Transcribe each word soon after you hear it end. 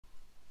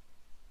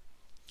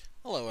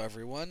Hello,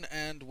 everyone,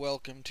 and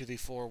welcome to the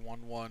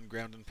 411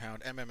 Ground and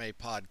Pound MMA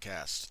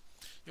podcast,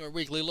 your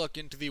weekly look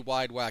into the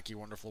wide, wacky,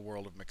 wonderful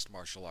world of mixed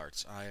martial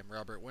arts. I am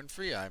Robert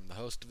Winfrey. I am the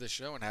host of this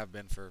show and have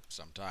been for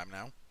some time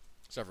now.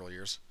 Several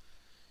years.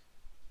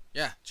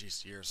 Yeah,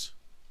 geez, years.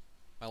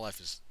 My life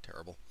is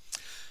terrible.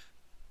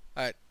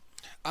 Alright,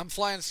 I'm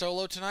flying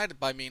solo tonight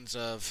by means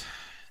of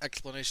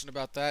explanation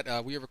about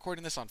that. We are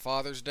recording this on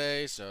Father's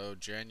Day, so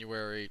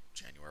January,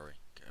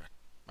 God,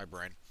 my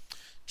brain,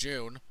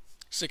 June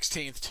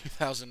 16th,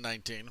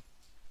 2019.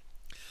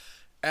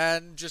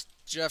 And just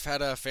Jeff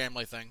had a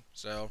family thing,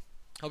 so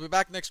he'll be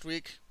back next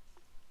week,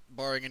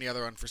 barring any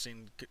other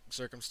unforeseen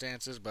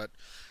circumstances, but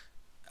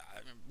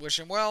I wish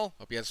him well.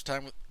 Hope he has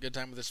good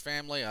time with his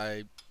family.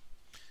 I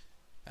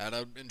had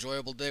an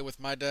enjoyable day with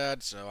my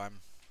dad, so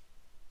I'm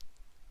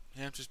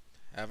just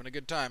having a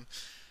good time.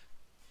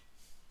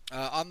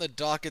 On the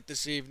docket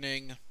this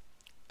evening,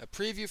 a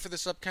preview for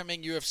this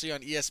upcoming UFC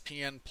on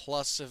ESPN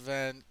Plus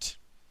event,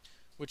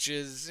 which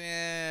is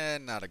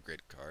not a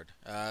great card.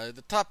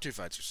 The top two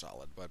fights are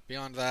solid, but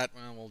beyond that,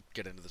 we'll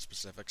get into the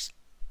specifics.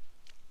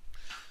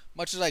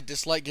 Much as I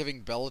dislike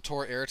giving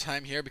Bellator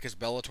airtime here because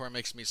Bellator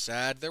makes me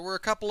sad, there were a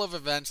couple of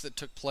events that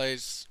took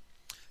place,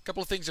 a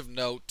couple of things of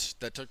note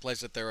that took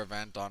place at their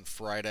event on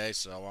Friday,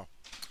 so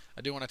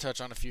I do want to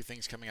touch on a few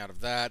things coming out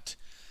of that.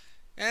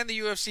 And the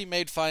UFC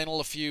made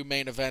final a few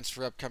main events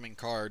for upcoming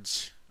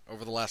cards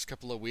over the last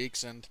couple of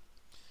weeks, and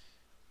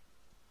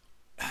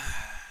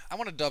I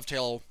want to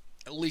dovetail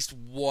at least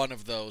one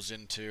of those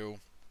into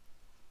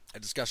a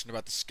discussion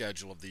about the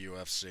schedule of the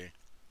UFC.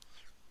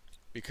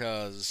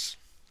 Because,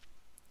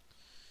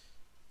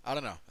 I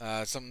don't know,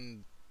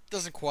 something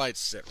doesn't quite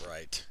sit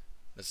right,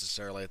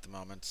 necessarily at the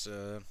moment.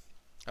 I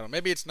don't know,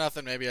 maybe it's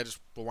nothing, maybe I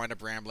just will wind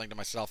up rambling to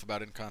myself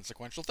about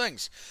inconsequential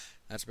things.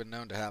 That's been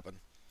known to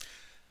happen.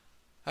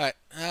 Alright,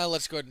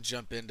 let's go ahead and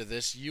jump into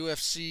this.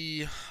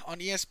 UFC on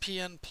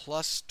ESPN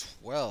Plus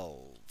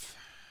 12.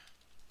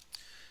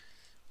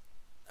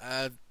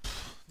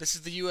 This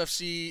is the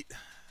UFC. It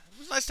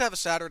was nice to have a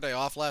Saturday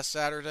off last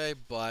Saturday,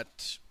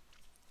 but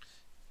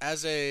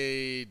as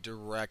a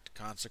direct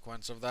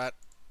consequence of that,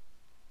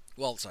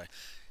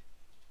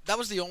 that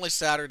was the only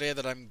Saturday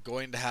that I'm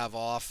going to have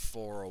off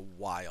for a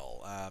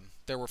while.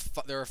 There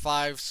are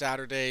 5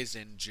 Saturdays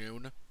in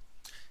June,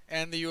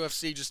 and the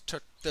UFC just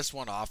took this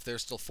one off.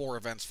 There's still 4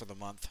 events for the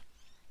month.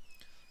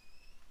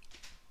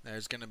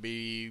 There's going to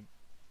be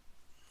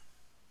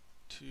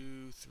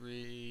 2,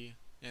 3...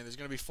 Yeah, there's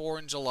going to be 4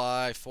 in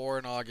July, 4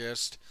 in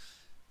August,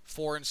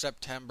 4 in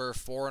September,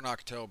 4 in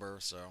October,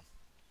 so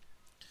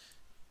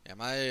yeah,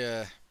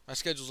 my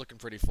schedule's looking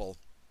pretty full.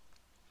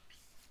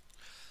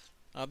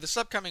 This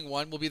upcoming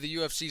one will be the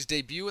UFC's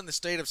debut in the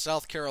state of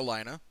South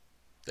Carolina.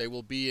 They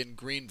will be in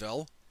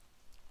Greenville,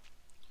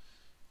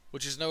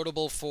 which is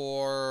notable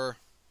for,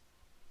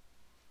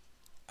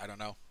 I don't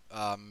know,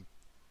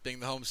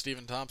 being the home of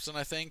Stephen Thompson,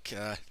 I think.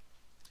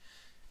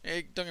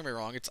 Hey, don't get me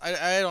wrong,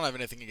 I don't have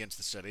anything against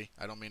the city.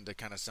 I don't mean to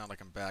kind of sound like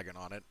I'm bagging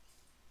on it.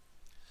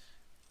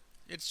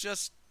 It's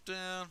just,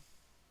 not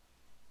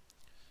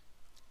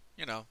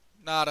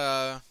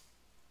a...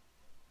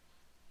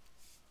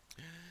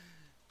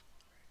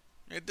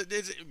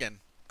 Again,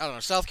 I don't know,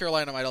 South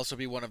Carolina might also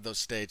be one of those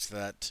states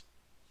that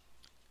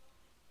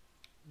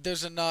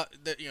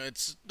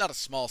it's not a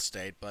small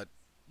state, but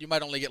you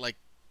might only get, like,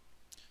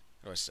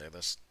 how do I say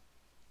this?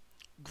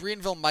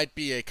 Greenville might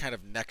be a kind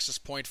of nexus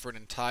point for an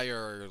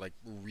entire, like,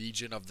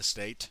 region of the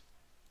state.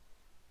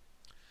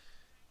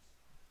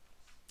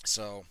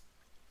 So,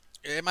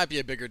 it might be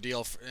a bigger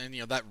deal, and,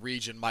 that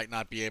region might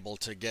not be able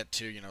to get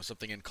to,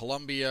 something in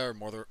Columbia or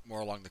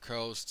more along the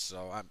coast,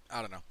 so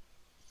I don't know.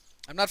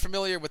 I'm not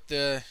familiar with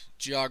the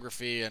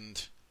geography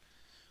and,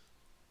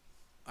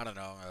 I don't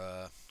know,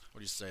 what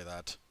do you say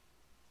that?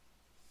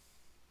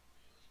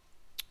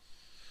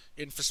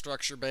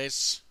 Infrastructure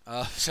base,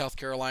 South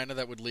Carolina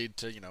that would lead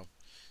to,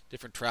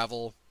 different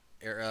travel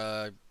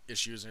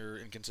issues or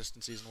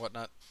inconsistencies and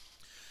whatnot.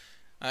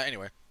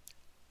 Anyway,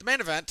 the main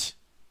event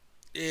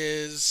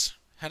is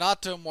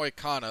Renato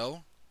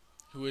Moicano,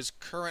 who is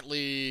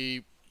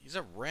currently, he's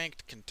a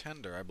ranked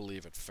contender, I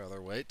believe, at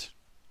featherweight.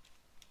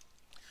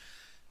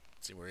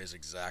 Let's see where he is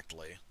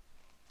exactly.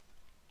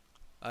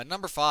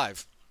 Number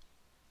 5.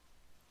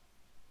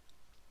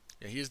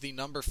 Yeah, he is the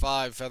number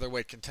 5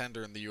 featherweight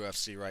contender in the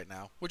UFC right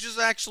now, which is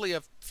actually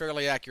a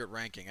fairly accurate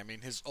ranking. I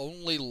mean, his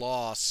only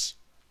loss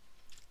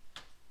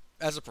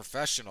as a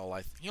professional,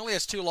 he only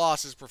has 2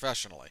 losses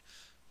professionally.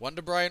 One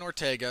to Brian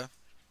Ortega.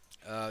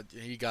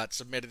 He got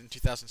submitted in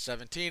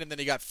 2017, and then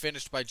he got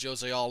finished by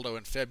Jose Aldo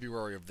in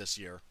February of this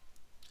year.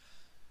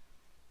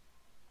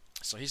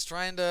 So he's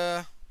trying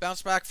to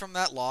bounce back from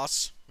that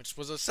loss, which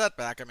was a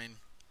setback,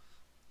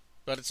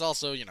 but it's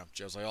also,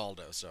 Jose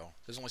Aldo, so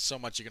there's only so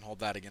much you can hold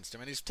that against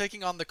him. And he's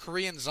taking on the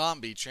Korean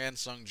zombie, Chan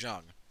Sung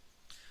Jung.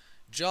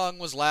 Jung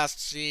was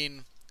last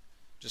seen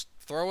just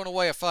throwing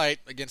away a fight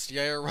against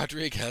Yair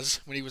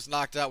Rodriguez when he was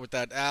knocked out with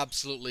that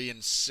absolutely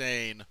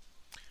insane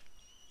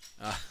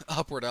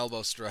upward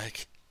elbow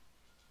strike.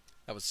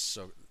 That was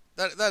so...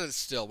 that is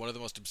still one of the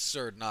most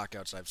absurd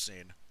knockouts I've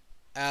seen.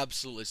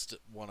 Absolutely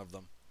one of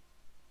them.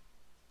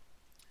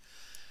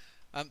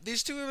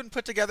 These two have been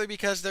put together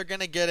because they're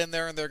going to get in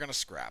there and they're going to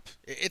scrap.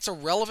 It's a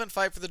relevant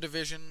fight for the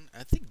division.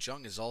 I think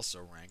Zhang is also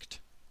ranked.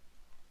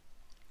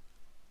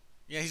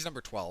 Yeah, he's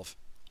number 12.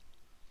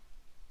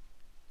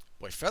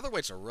 Boy,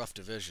 featherweight's a rough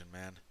division,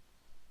 man.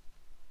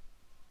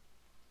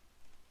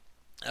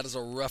 That is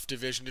a rough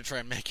division to try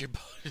and make your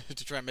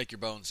to try and make your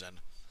bones in.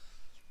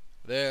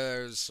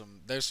 There's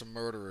some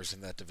murderers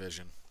in that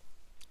division.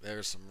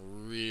 There's some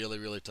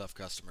really tough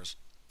customers.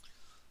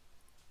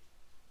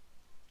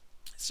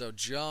 So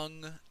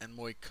Zhang and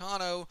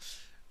Moicano,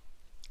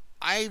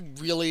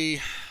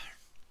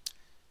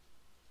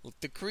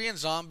 the Korean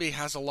Zombie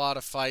has a lot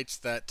of fights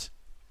that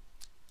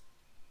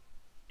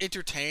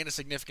entertain a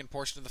significant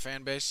portion of the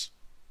fan base.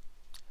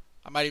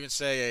 I might even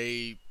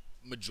say a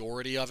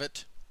majority of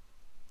it.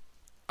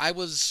 I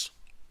was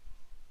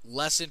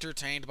less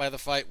entertained by the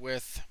fight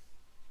with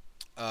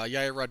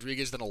Yair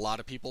Rodriguez than a lot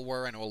of people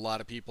were. I know a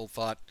lot of people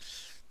thought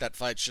that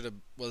fight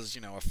was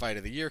a fight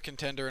of the year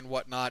contender and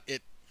whatnot.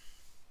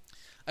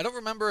 I don't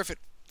remember if it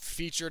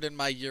featured in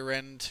my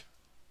year-end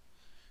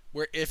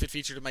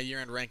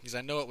rankings.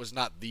 I know it was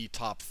not the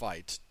top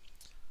fight.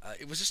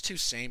 It was just too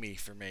samey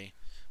for me,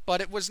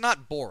 but it was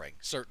not boring,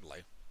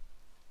 certainly.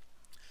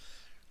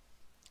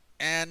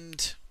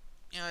 And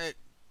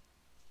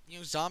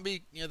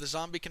Zombie, the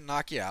Zombie can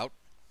knock you out.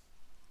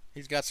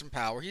 He's got some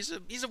power. He's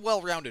a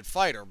well-rounded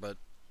fighter, but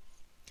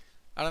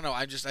I don't know.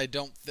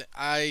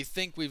 I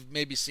think we've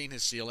maybe seen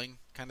his ceiling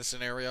kind of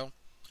scenario.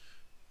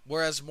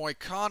 Whereas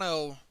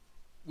Moicano,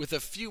 with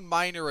a few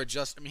minor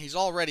adjustments, he's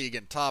already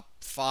again top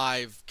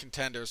 5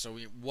 contender, so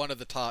one of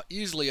the top,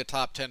 easily a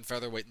top 10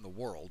 featherweight in the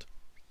world.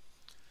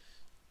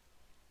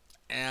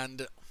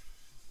 And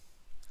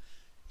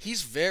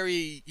he's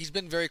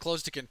been very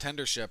close to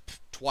contendership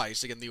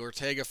twice. Again, the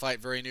Ortega fight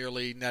very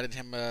nearly netted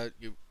him.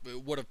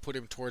 Would have put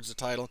him towards the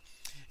title.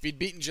 If he'd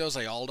beaten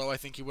Jose Aldo, I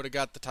think he would have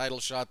got the title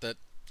shot that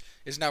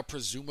is now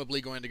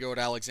presumably going to go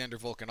to Alexander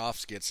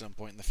Volkanovski at some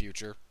point in the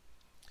future.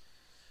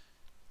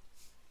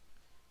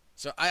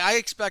 So I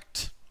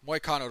expect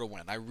Moicano to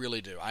win. I really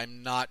do.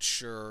 I'm not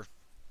sure.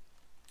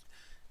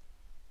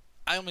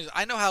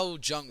 I know how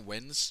Zhang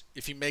wins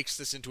if he makes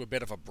this into a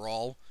bit of a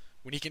brawl,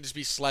 when he can just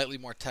be slightly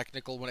more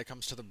technical when it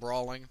comes to the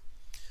brawling.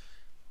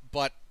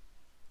 But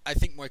I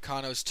think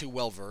Moicano's too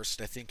well-versed.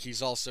 I think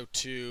he's also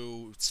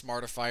too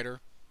smart a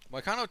fighter.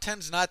 Moicano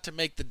tends not to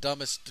make the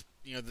dumbest,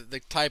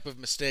 the type of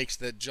mistakes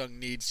that Zhang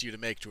needs you to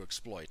make to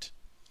exploit.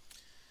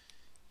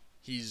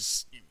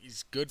 He's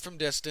good from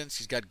distance.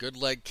 He's got good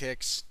leg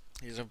kicks.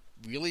 He's a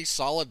really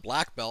solid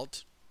black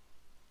belt.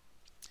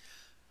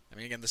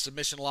 Again, the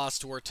submission loss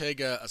to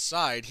Ortega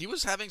aside, he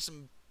was having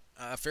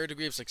a fair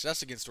degree of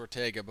success against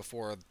Ortega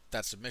before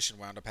that submission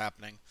wound up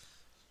happening.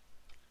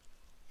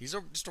 He's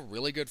just a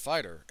really good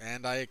fighter,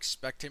 and I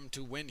expect him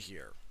to win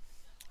here.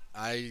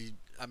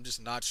 I'm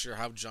just not sure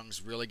how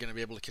Zhang's really going to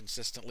be able to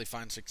consistently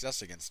find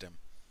success against him.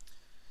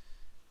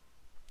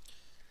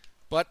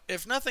 But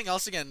if nothing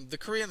else, again, the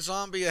Korean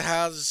Zombie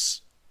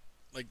has,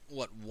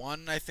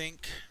 one, I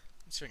think?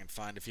 Let's see if I can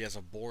find if he has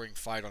a boring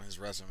fight on his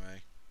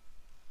resume.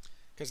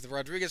 Because the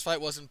Rodriguez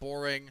fight wasn't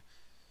boring.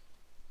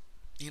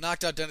 He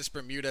knocked out Dennis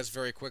Bermudez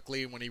very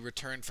quickly when he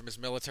returned from his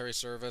military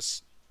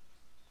service.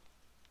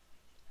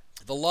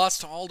 The loss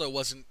to Aldo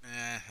wasn't,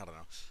 I don't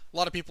know. A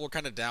lot of people were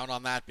kind of down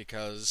on that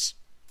because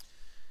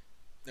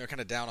they were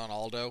kind of down on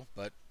Aldo,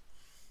 but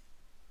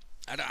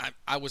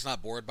I was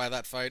not bored by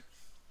that fight.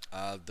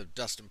 The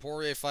Dustin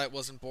Poirier fight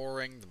wasn't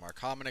boring. The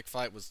Mark Hominick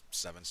fight was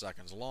 7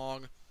 seconds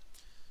long.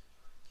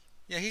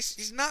 Yeah,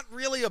 he's not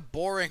really a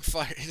boring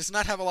fight. He does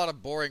not have a lot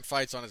of boring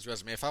fights on his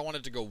resume. If I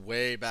wanted to go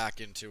way back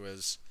into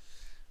his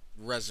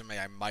resume,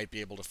 I might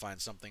be able to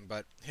find something,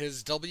 but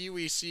his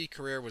WEC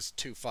career was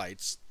 2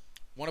 fights,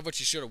 one of which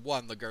he should have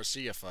won, the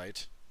Garcia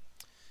fight,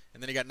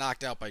 and then he got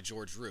knocked out by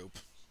George Roop.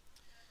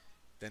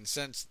 Then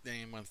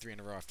he won 3 in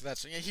a row after that.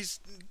 So yeah,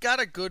 he's got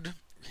a good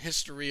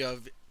history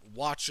of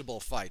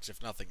watchable fights,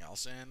 if nothing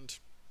else, and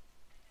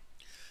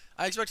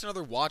I expect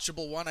another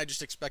watchable one. I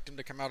just expect him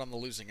to come out on the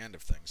losing end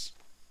of things.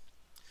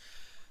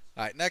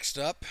 Alright, next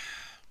up,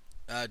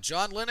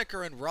 John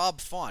Lineker and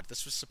Rob Font.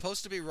 This was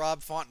supposed to be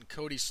Rob Font and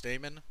Cody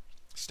Stamann.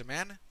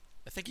 Stamann?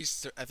 I think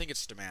it's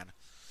Stamann.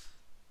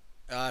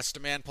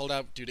 Stamann pulled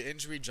out due to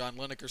injury. John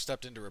Lineker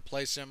stepped in to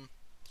replace him.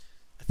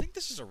 I think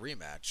this is a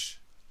rematch.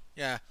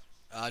 Yeah.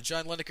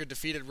 John Lineker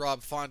defeated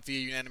Rob Font via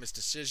unanimous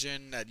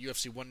decision at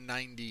UFC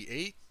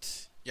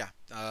 198. Yeah,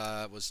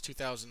 it was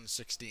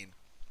 2016.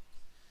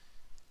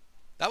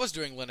 That was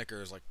during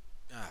Lineker's,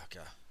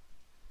 God.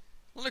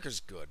 Lineker's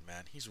good,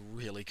 man. He's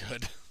really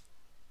good.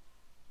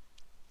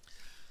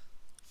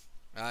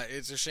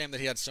 It's a shame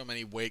that he had so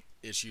many weight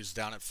issues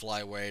down at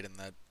flyweight, and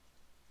that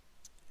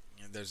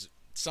there's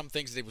some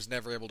things that he was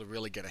never able to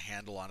really get a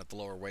handle on at the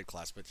lower weight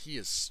class. But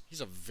he's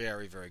a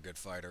very, very good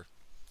fighter.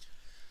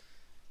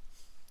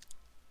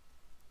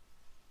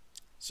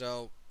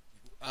 So,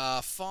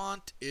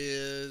 Font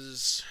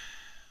is,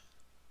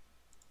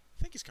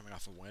 I think he's coming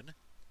off a win.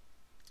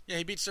 Yeah,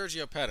 he beat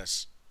Sergio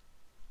Pettis.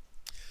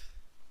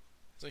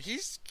 So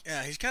he's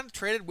kind of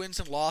traded wins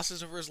and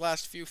losses over his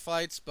last few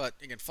fights, but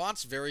again,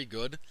 Font's very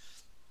good.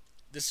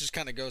 This just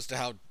kind of goes to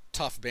how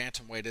tough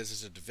bantamweight is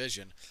as a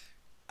division.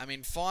 I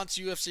mean, Font's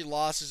UFC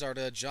losses are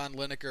to John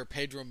Lineker,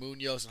 Pedro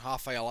Munoz, and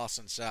Rafael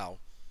Assunção,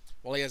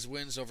 while he has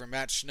wins over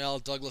Matt Schnell,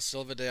 Douglas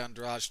Silva de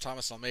Andrade,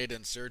 Thomas Almeida,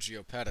 and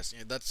Sergio Pettis.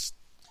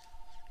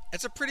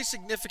 It's a pretty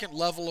significant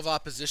level of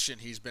opposition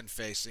he's been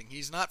facing.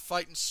 He's not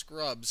fighting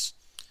scrubs,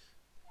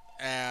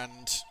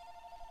 and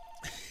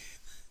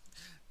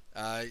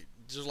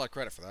there's a lot of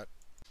credit for that.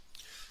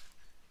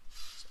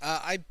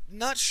 I'm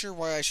not sure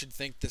why I should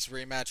think this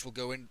rematch will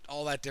go in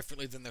all that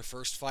differently than their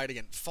first fight.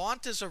 Again,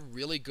 Font is a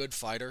really good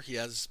fighter. He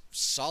has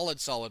solid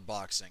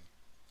boxing.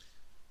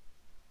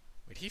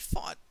 Wait, he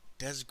fought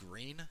Des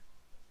Green?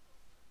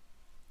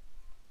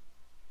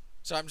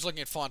 So I'm just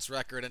looking at Font's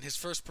record, and his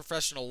first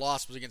professional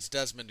loss was against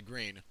Desmond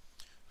Green,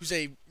 who's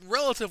a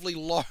relatively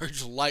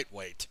large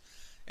lightweight.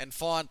 And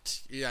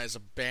Font, yeah, is a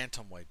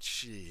bantamweight.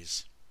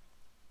 Jeez.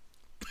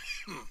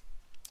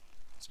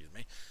 Excuse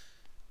me.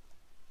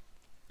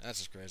 That's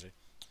just crazy.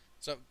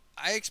 So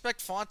I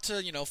expect Font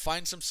to,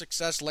 find some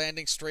success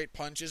landing straight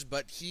punches,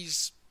 but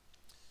he's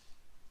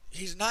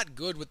not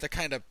good with the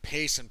kind of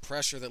pace and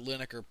pressure that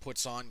Lineker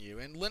puts on you.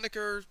 And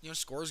Lineker,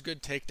 scores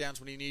good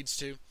takedowns when he needs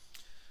to.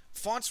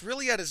 Font's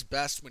really at his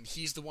best when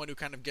he's the one who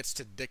kind of gets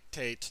to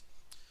dictate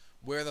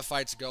where the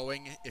fight's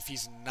going. If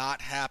he's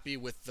not happy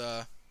with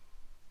the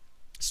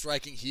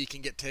striking, he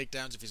can get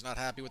takedowns. If he's not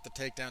happy with the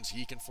takedowns,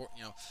 he can,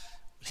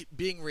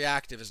 being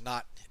reactive is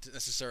not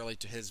necessarily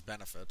to his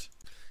benefit.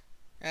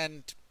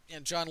 And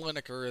John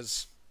Lineker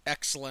is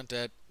excellent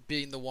at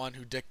being the one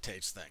who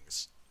dictates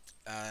things.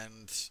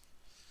 And,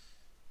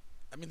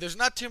 I mean, there's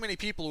not too many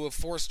people who have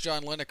forced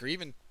John Lineker.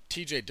 Even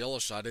TJ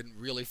Dillashaw didn't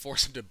really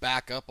force him to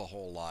back up a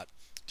whole lot.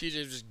 TJ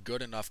was just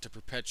good enough to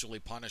perpetually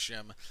punish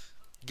him,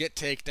 get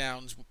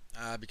takedowns,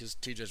 because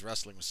TJ's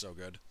wrestling was so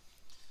good.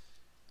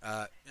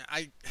 I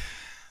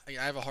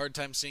have a hard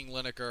time seeing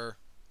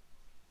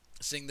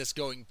this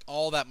going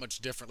all that much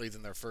differently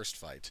than their first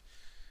fight.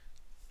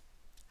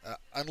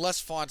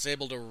 Unless Font's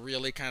able to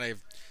really kind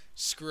of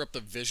screw up the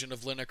vision of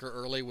Lineker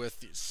early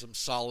with some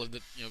solid,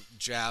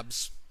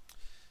 jabs.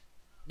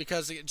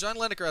 Because John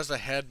Lineker has a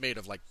head made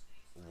of,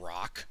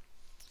 rock.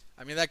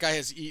 I mean, that guy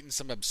has eaten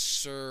some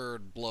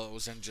absurd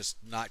blows and just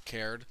not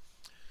cared.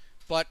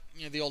 But,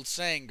 the old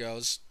saying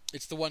goes,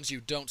 it's the ones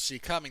you don't see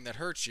coming that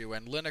hurt you,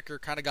 and Lineker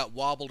kind of got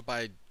wobbled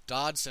by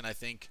Dodson, I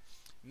think.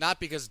 Not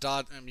because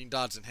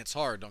Dodson hits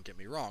hard, don't get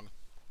me wrong.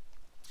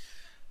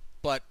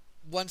 But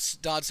once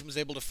Dodson was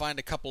able to find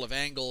a couple of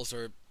angles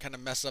or kind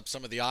of mess up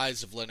some of the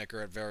eyes of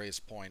Lineker at various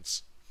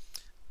points,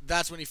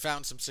 that's when he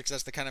found some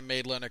success that kind of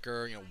made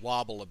Lineker,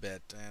 wobble a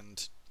bit.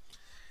 And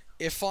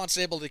if Font's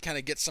able to kind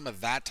of get some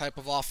of that type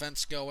of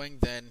offense going,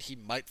 then he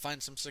might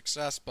find some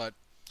success. But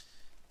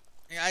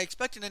I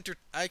expect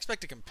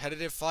a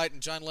competitive fight,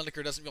 and John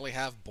Lineker doesn't really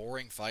have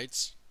boring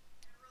fights.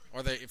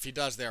 Or if he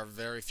does, they are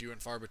very few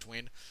and far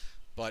between.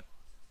 But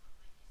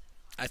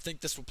I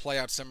think this will play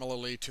out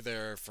similarly to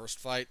their first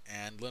fight,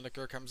 and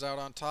Lineker comes out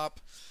on top.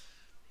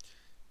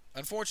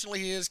 Unfortunately,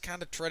 he is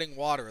kind of treading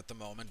water at the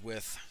moment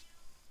with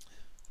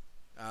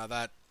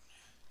the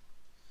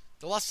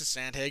loss to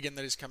Sandhagen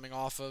that he's coming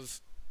off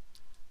of.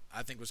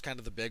 I think was kind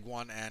of the big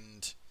one,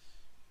 and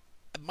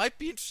it might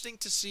be interesting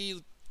to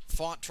see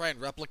Font try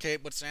and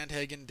replicate what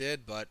Sandhagen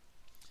did, but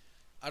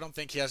I don't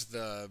think he has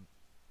there's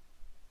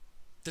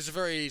a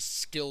very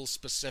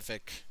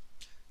skill-specific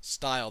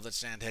style that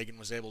Sandhagen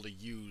was able to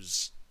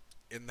use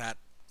in that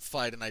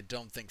fight, and I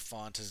don't think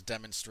Font has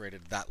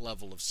demonstrated that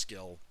level of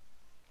skill.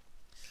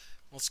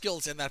 Well,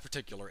 skills in that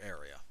particular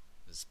area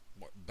is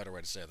a better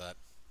way to say that.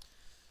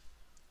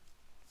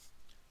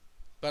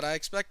 But I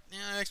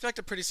expect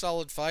a pretty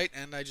solid fight,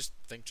 and I just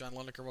think John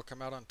Lineker will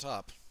come out on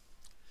top.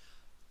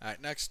 Alright,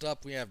 next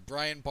up we have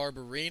Brian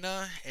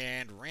Barberena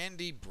and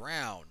Randy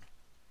Brown.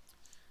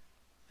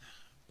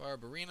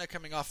 Barberena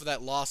coming off of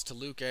that loss to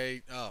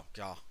Luque. Oh,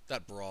 God,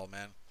 that brawl,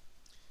 man.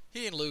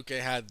 He and Luque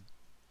had...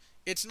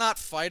 It's not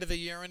fight of the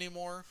year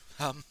anymore.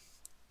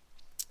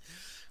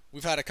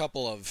 We've had a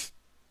couple of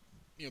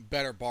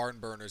better barn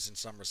burners in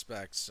some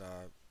respects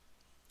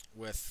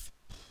with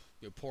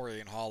Poirier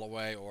and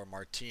Holloway, or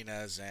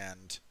Martinez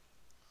and...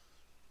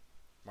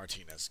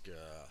 Martinez.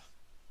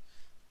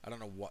 I don't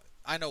know what...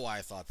 I know why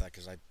I thought that,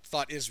 because I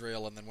thought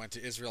Israel and then went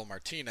to Israel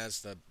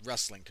Martinez, the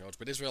wrestling coach,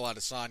 but Israel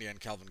Adesanya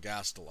and Kelvin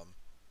Gastelum.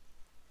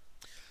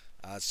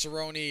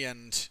 Cerrone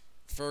and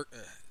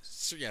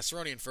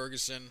Cerrone and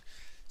Ferguson.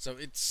 So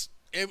it's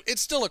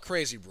still a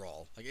crazy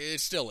brawl.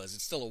 It still is.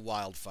 It's still a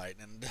wild fight,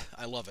 and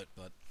I love it.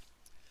 But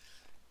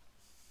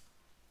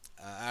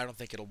I don't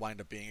think it'll wind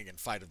up being again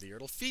fight of the year.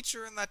 It'll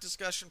feature in that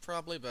discussion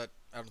probably, but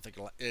I don't think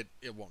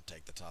it won't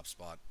take the top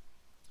spot.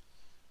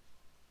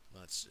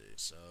 Let's see.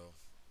 So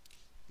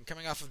and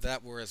coming off of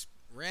that, whereas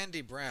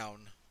Randy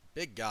Brown,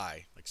 big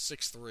guy,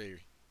 6'3",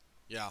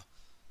 yeah.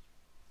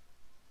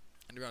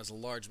 Randy Brown is a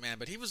large man,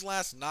 but he was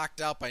last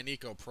knocked out by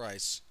Nico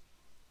Price.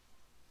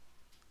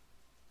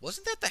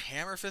 Wasn't that the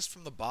hammer fist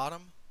from the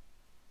bottom?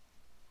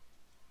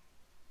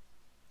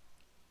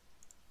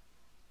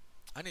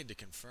 I need to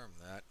confirm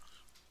that.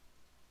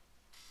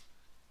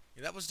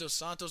 Yeah, that was Dos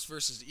Santos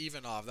versus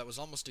Ivanov. That was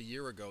almost a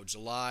year ago,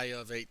 July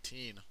of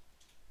 18.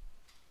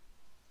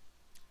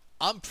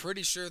 I'm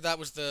pretty sure that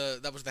was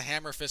the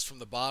hammer fist from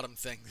the bottom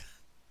thing,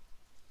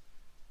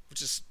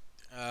 which is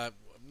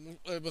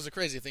it was a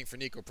crazy thing for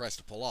Nico Price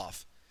to pull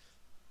off.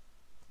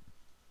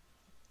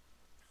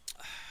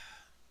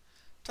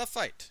 Tough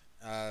fight.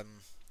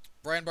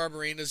 Brian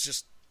Barberina's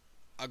just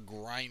a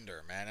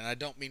grinder, man, and I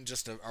don't mean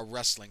just a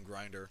wrestling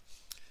grinder.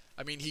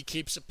 I mean, he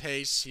keeps a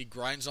pace, he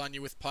grinds on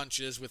you with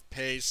punches, with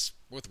pace,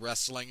 with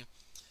wrestling,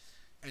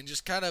 and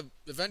just kind of,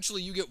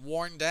 eventually you get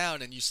worn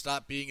down and you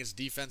stop being as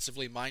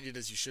defensively minded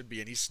as you should be,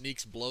 and he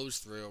sneaks blows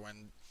through,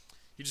 and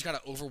he just kind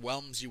of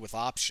overwhelms you with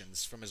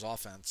options from his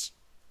offense.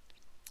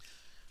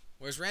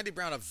 Whereas Randy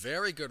Brown, a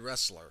very good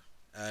wrestler,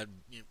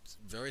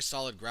 very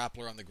solid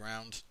grappler on the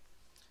ground.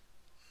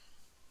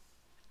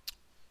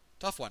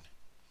 Tough one.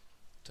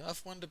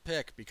 Tough one to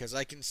pick, because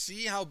I can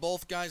see how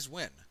both guys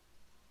win.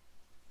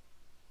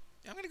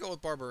 Yeah, I'm going to go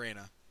with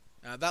Barberena.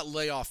 That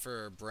layoff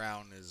for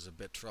Brown is a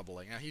bit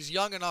troubling. Now, he's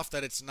young enough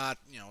that it's not,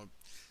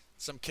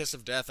 some kiss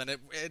of death, and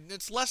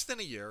it's less than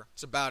a year.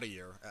 It's about a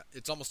year.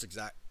 It's almost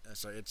exact.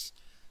 Sorry, it's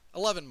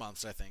 11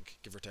 months, I think,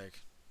 give or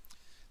take,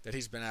 that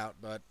he's been out.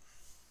 But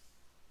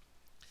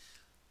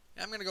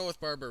yeah, I'm going to go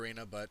with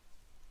Barberena, but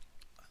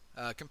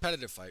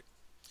competitive fight.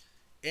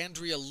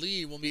 Andrea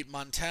Lee will meet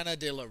Montana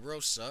De La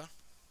Rosa.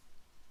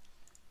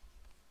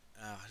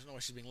 I don't know why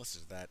she's being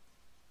listed as that.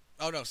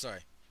 Oh, no,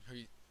 sorry.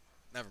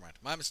 Never mind.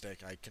 My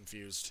mistake. I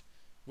confused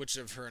which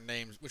of the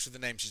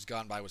names she's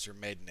gone by was her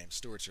maiden name.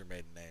 Stewart's her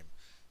maiden name.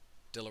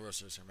 De La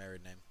Rosa is her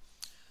married name.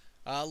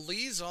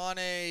 Lee's on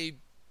a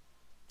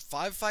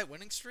 5-fight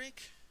winning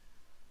streak?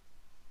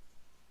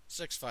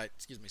 6-fight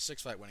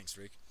winning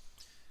streak.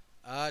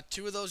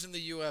 2 of those in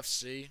the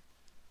UFC.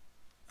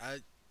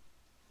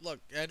 Look,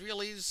 Andrea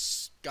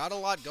Lee's got a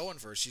lot going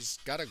for her. She's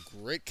got a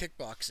great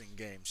kickboxing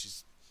game.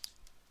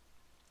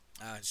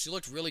 She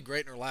looked really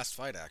great in her last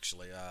fight,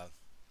 actually.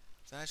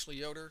 Is that Ashley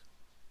Yoder?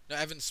 No,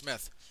 Evan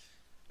Smith.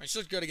 I mean, she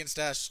looked good against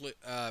Ashley...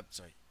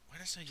 sorry, why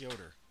did I say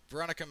Yoder?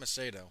 Veronica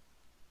Macedo.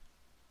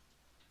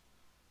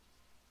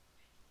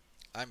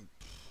 I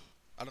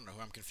don't know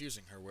who I'm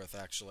confusing her with,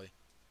 actually.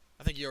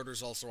 I think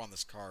Yoder's also on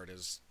this card,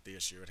 is the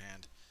issue at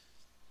hand.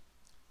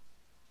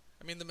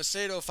 I mean, the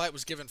Macedo fight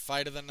was given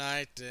fight of the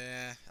night.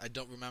 I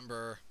don't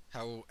remember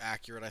how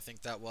accurate I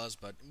think that was,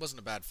 but it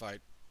wasn't a bad fight.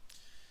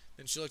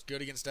 Then she looked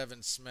good against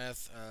Evan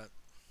Smith.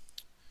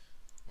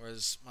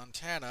 Whereas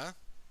Montana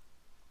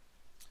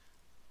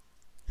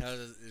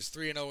is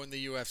 3-0 in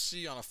the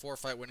UFC on a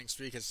 4-fight winning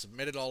streak, has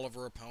submitted all of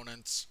her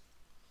opponents.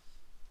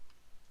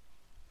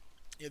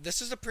 Yeah,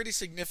 this is a pretty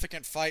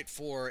significant fight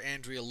for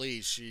Andrea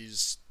Lee.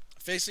 She's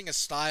facing a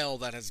style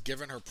that has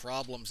given her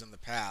problems in the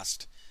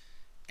past,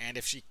 and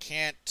if she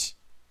can't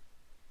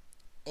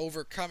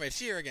overcome it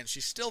here, again,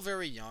 she's still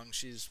very young.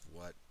 She's,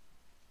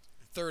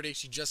 30?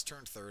 She just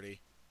turned 30.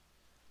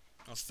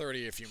 I was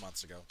 30 a few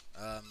months ago.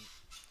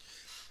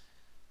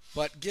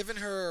 But given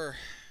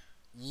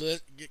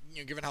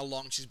given how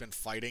long she's been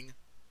fighting,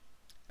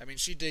 I mean,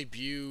 she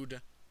debuted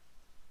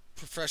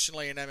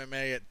professionally in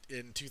MMA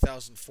in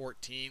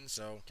 2014,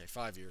 so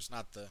 5 years,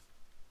 not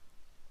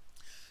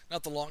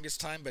the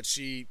longest time, but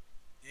she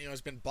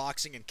has been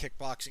boxing and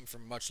kickboxing for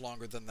much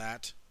longer than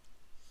that.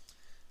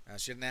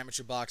 She had an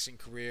amateur boxing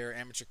career,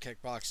 amateur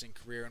kickboxing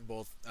career in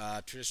both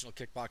traditional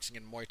kickboxing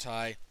and Muay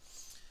Thai.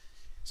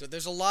 So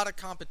there's a lot of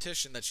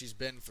competition that she's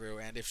been through,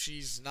 and if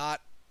she's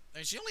not... I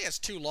mean, she only has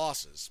 2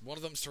 losses. One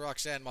of them's to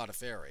Roxanne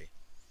Modafferi.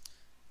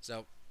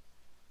 So,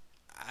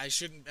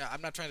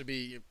 I'm not trying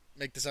to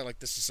make this out like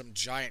this is some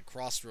giant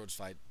crossroads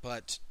fight,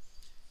 but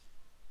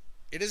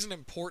it is an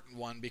important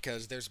one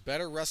because there's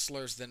better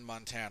wrestlers than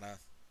Montana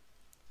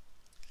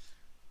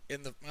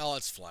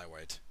it's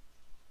flyweight.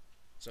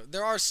 So,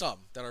 there are some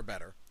that are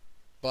better,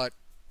 but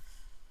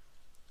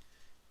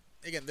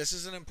again, this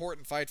is an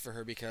important fight for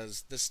her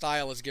because the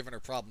style has given her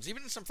problems.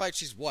 Even in some fights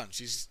she's won,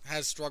 she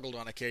has struggled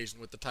on occasion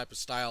with the type of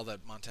style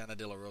that Montana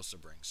De La Rosa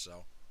brings.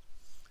 So,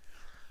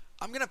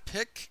 I'm going to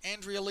pick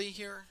Andrea Lee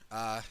here.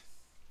 I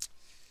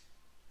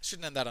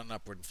shouldn't end that on an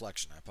upward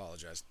inflection. I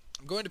apologize.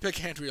 I'm going to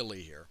pick Andrea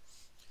Lee here.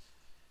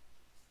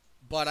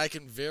 But I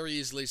can very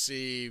easily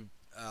see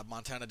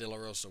Montana De La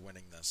Rosa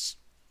winning this.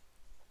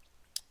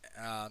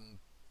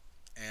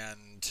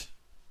 And...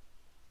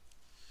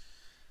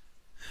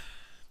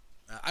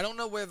 I don't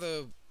know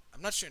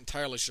I'm not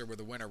entirely sure where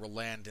the winner will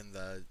land in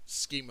the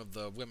scheme of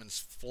the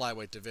women's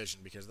flyweight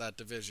division, because that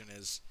division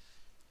is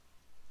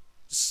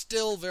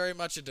still very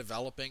much a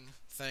developing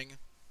thing.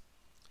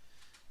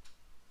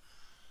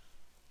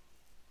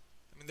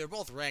 I mean, they're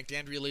both ranked.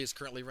 Andrea Lee is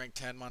currently ranked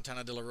 10.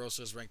 Montana De La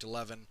Rosa is ranked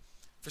 11.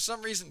 For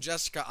some reason,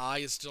 Jessica Ai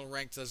is still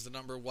ranked as the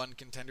number 1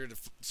 contender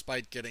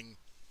despite getting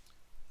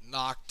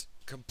knocked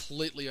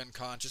completely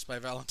unconscious by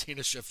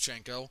Valentina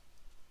Shevchenko.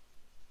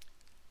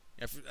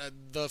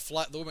 The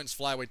women's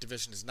flyweight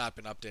division has not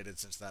been updated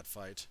since that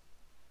fight.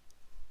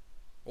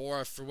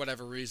 Or if for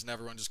whatever reason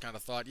everyone just kind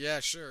of thought, yeah,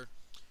 sure.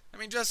 I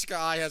mean, Jessica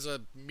Ai has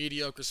a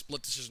mediocre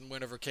split decision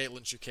win over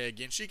Caitlin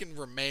Chukagian. She can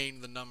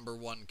remain the number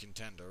one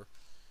contender.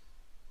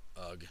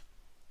 Ugh.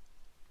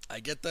 I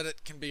get that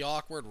it can be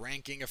awkward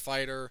ranking a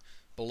fighter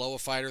below a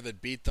fighter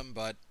that beat them,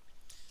 but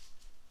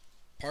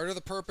part of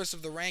the purpose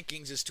of the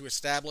rankings is to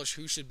establish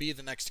who should be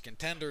the next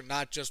contender,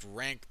 not just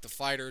rank the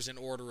fighters in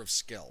order of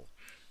skill.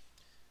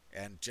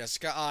 And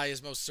Jessica Ai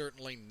is most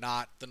certainly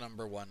not the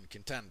number one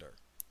contender.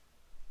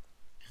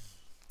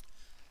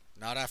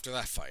 Not after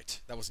that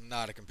fight. That was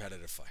not a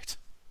competitive fight.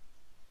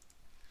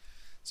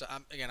 So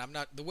I'm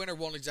not. The winner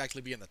won't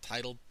exactly be in the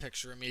title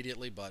picture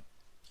immediately, but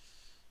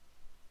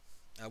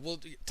we'll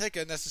take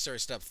a necessary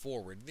step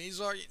forward. These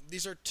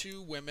are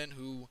two women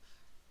who,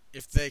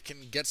 if they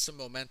can get some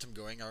momentum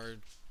going, are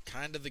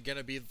kind of going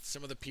to be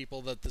some of the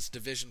people that this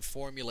division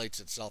formulates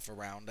itself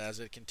around as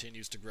it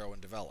continues to grow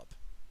and develop.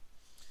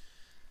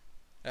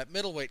 At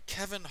middleweight,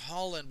 Kevin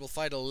Holland will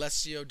fight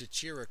Alessio Di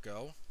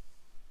Chirico.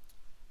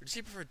 Or does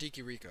he prefer Di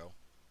Chirico?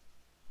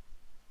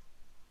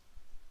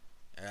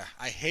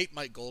 I hate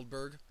Mike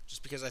Goldberg,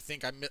 just because I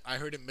think I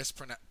heard him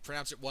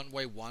mispronounce it one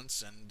way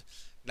once, and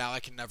now I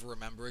can never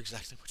remember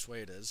exactly which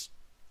way it is.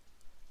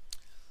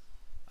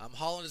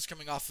 Holland is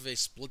coming off of a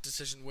split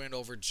decision win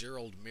over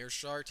Gerald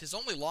Meerschaert. His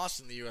only loss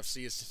in the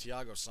UFC is to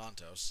Thiago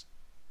Santos.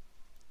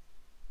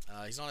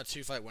 He's on a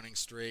 2-fight winning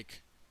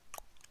streak.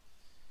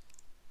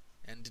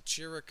 And Di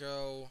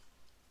Chirico,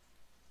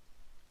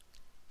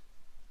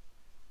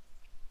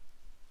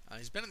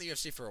 he's been in the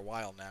UFC for a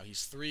while now.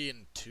 He's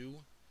 3-2.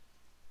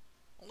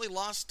 Only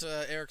lost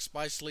to Eric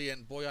Spicely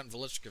and Bojan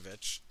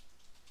Velichkovic.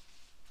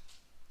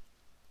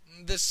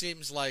 This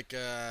seems like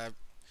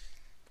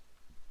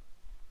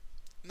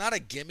not a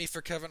gimme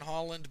for Kevin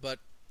Holland, but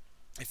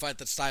a fight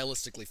that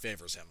stylistically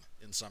favors him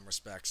in some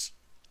respects.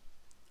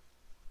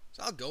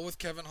 So I'll go with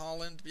Kevin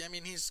Holland. I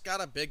mean, he's got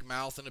a big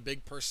mouth and a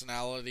big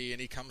personality, and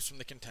he comes from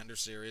the Contender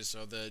Series,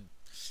 so the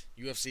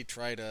UFC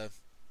try to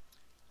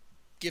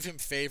give him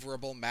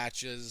favorable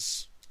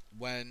matches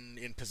when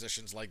in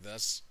positions like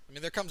this. I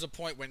mean, there comes a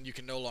point when you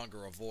can no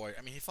longer avoid.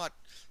 I mean, he fought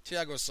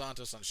Thiago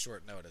Santos on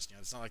short notice.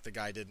 It's not like the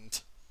guy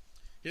didn't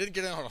get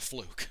in on a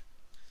fluke.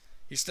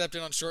 He stepped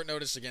in on short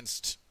notice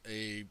against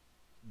a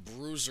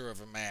bruiser of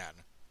a man.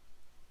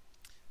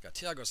 Got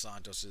Thiago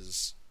Santos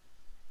is...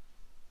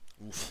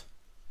 Oof.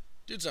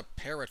 Dude's a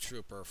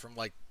paratrooper from,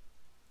 like...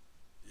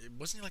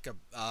 Wasn't he like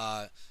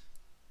a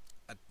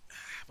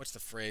what's the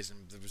phrase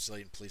in the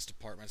Brazilian police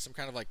department? Some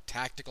kind of, like,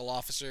 tactical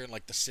officer in,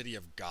 like, the City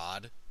of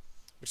God,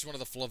 which is one of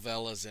the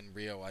favelas in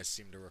Rio, I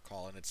seem to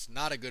recall, and it's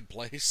not a good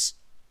place.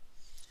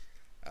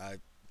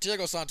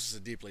 Thiago Santos is a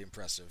deeply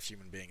impressive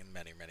human being in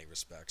many, many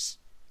respects.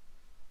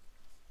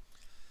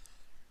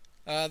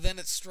 Then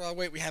at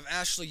strawweight, we have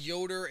Ashley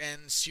Yoder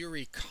and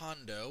Suri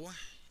Kondo.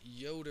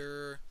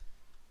 Yoder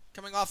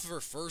coming off of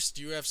her first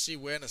UFC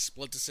win, a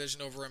split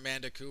decision over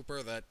Amanda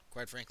Cooper that,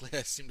 quite frankly,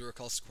 I seem to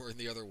recall scoring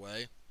the other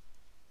way.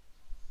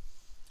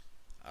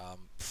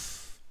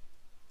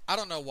 I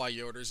don't know why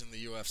Yoder's in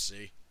the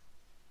UFC.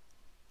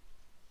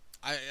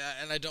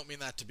 And I don't mean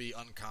that to be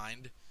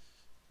unkind,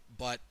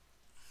 but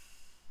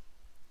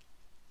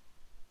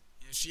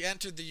she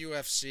entered the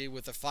UFC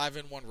with a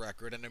 5-1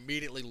 record and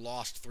immediately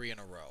lost 3 in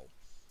a row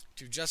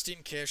to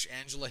Justine Kish,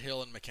 Angela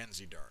Hill, and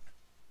Mackenzie Dern.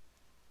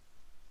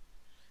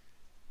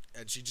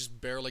 And she just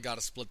barely got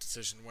a split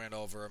decision win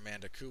over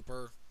Amanda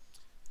Cooper.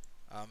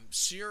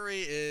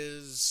 Suri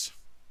is...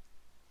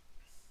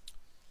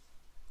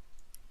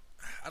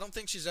 I don't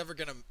think she's ever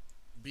going to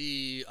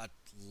be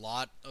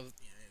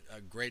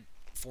a great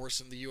force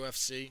in the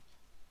UFC.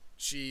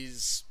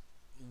 She's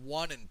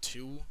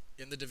 1-2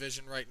 in the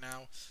division right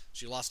now.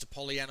 She lost to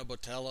Poliana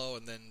Botello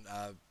and then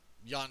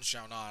Yan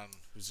Xiaonan,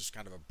 who's just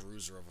kind of a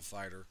bruiser of a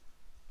fighter.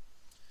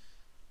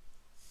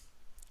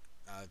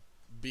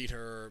 Beat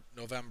her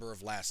November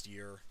of last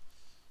year.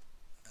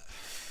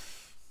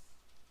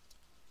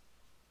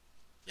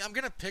 Yeah, I'm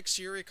going to pick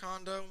Suri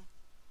Kondo.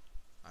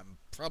 I'm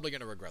probably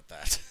going to regret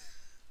that.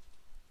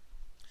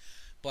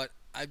 But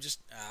I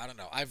don't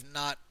know. I've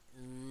not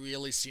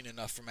really seen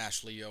enough from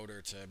Ashley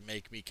Yoder to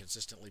make me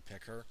consistently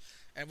pick her.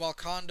 And while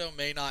Kondo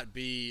may not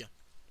be,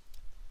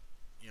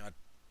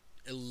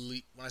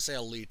 elite, when I say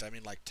elite, I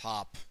mean like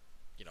top,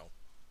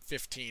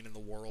 15 in the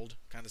world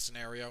kind of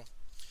scenario.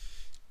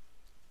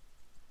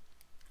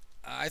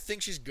 I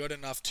think she's good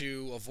enough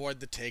to avoid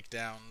the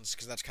takedowns,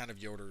 because that's kind of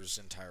Yoder's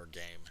entire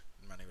game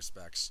in many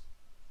respects.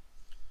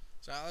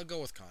 So I'll go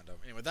with Kondo.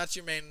 Anyway, that's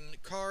your main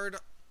card.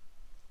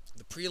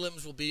 The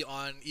prelims will be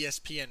on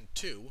ESPN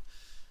 2.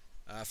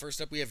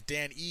 First up, we have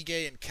Dan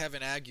Ige and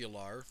Kevin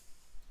Aguilar.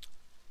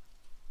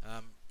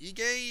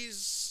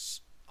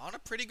 Ige's on a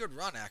pretty good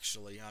run,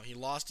 actually. He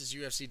lost his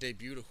UFC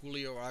debut to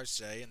Julio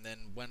Arce and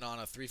then went on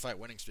a 3-fight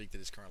winning streak that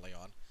he's currently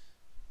on.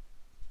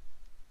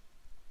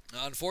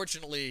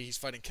 Unfortunately, he's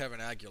fighting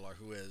Kevin Aguilar,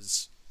 who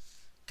is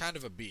kind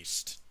of a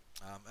beast.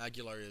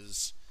 Aguilar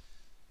is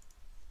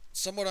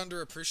somewhat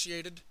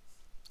underappreciated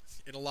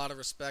in a lot of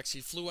respects. He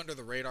flew under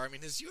the radar. I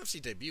mean, his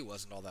UFC debut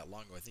wasn't all that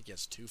long ago. I think he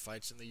has 2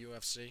 fights in the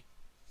UFC.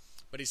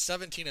 but he's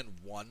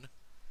 17-1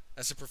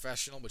 as a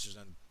professional, which is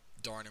a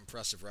darn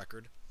impressive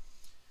record.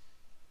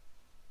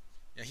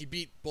 Yeah, he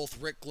beat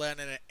both Rick Glenn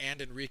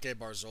and Enrique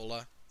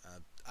Barzola.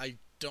 I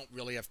don't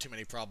really have too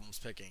many problems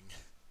picking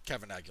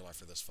Kevin Aguilar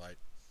for this fight.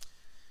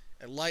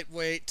 At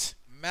lightweight,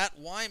 Matt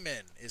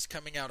Wyman is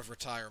coming out of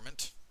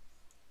retirement.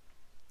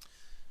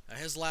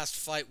 His last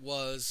fight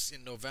was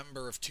in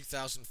November of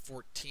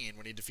 2014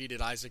 when he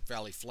defeated Isaac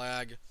Valley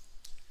Flag.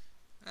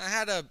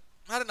 Had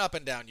an up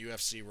and down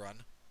UFC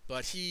run,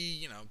 but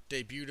he,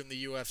 debuted in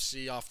the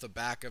UFC off the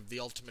back of the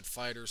Ultimate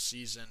Fighter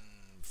season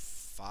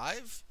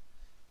 5.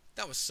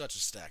 That was such a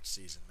stacked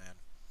season, man.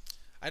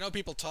 I know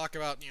people talk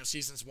about,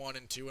 seasons 1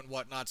 and 2 and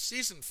whatnot.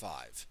 Season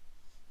 5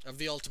 of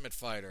the Ultimate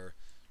Fighter,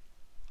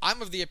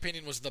 I'm of the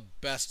opinion was the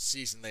best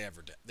season they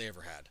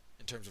ever had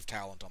in terms of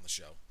talent on the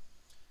show.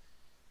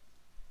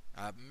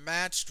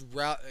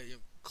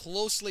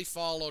 Closely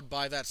followed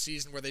by that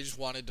season where they just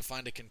wanted to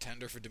find a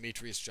contender for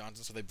Demetrius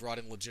Johnson, so they brought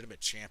in legitimate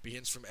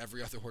champions from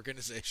every other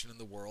organization in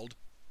the world.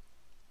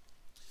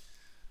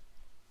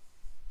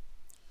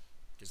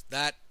 Because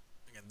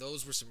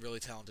those were some really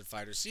talented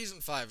fighters.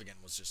 Season 5, again,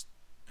 was just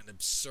an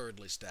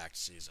absurdly stacked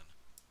season.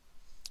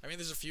 I mean,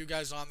 there's a few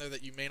guys on there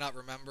that you may not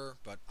remember,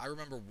 but I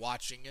remember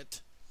watching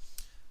it.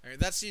 I mean,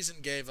 that season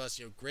gave us,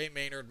 Gray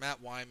Maynard,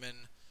 Matt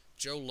Wyman,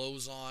 Joe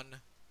Lozon,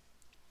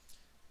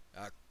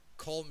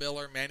 Cole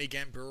Miller, Manny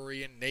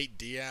Gamburian, Nate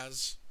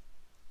Diaz.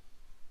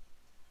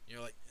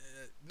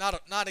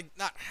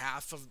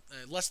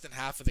 Less than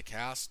half of the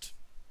cast.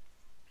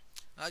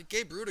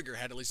 Gabe Rudiger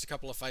had at least a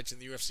couple of fights in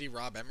the UFC.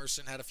 Rob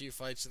Emerson had a few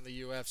fights in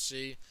the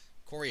UFC.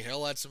 Corey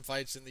Hill had some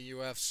fights in the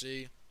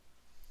UFC.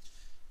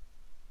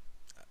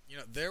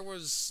 That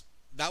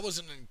was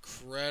an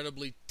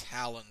incredibly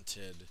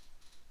talented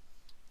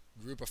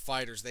group of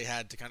fighters they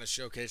had to kind of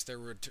showcase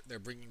they're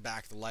bringing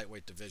back the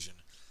lightweight division.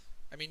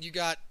 I mean, you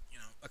got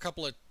a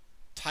couple of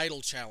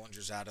title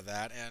challengers out of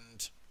that,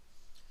 and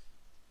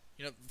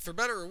for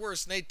better or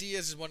worse, Nate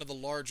Diaz is one of the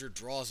larger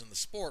draws in the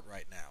sport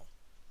right now.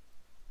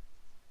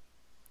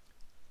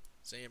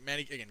 So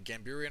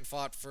Gamburian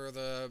fought for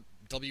the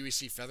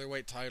WEC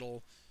featherweight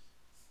title.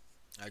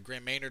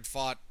 Graham Maynard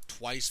fought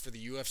twice for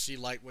the UFC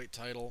lightweight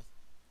title.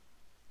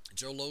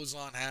 Joe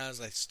Lozon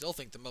has, I still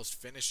think, the most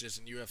finishes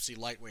in UFC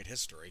lightweight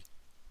history.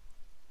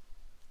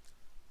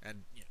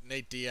 And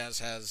Nate Diaz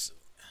has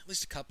at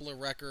least a couple of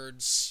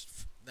records.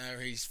 Now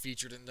he's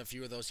featured in a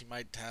few of those. He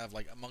might have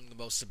among the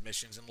most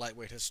submissions in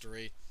lightweight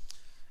history,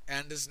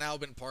 and has now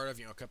been part of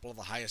a couple of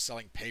the highest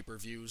selling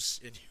pay-per-views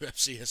in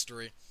UFC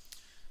history.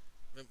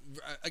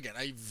 Again,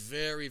 a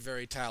very,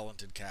 very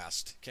talented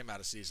cast came out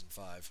of season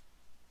 5.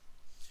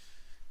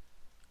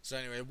 So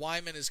anyway,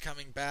 Wyman is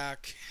coming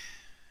back,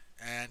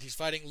 and he's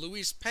fighting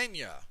Luis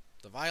Pena,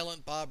 the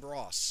violent Bob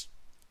Ross,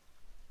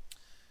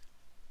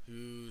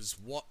 who's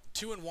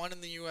 2-1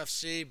 in the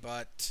UFC,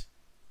 but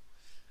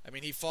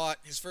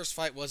his first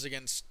fight was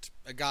against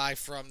a guy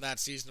from that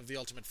season of The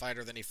Ultimate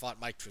Fighter. Then he fought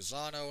Mike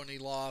Trezano and he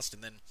lost,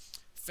 and then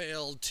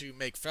failed to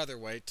make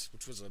featherweight,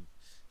 which was a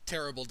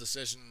terrible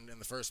decision in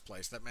the first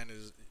place. That man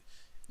is...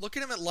 Look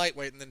at him at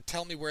lightweight and then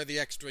tell me where the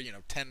extra,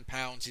 10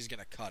 pounds he's going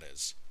to cut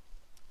is.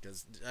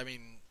 Because,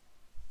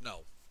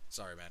 no.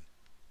 Sorry, man.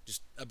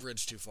 Just a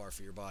bridge too far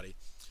for your body.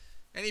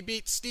 And he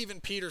beat Steven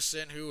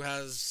Peterson, who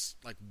has,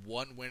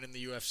 one win in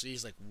the UFC.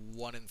 He's 1-3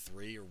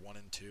 or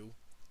 1-2.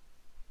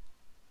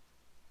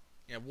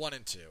 Yeah,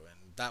 1-2,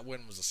 and that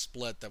win was a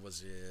split that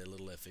was a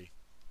little iffy.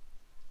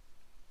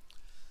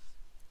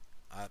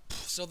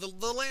 So the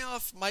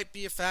layoff might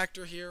be a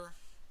factor here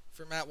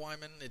for Matt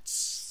Wyman.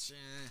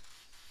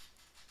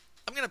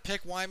 I'm going to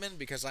pick Wyman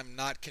because I'm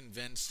not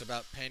convinced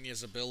about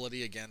Pena's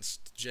ability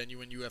against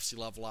genuine UFC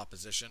level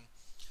opposition.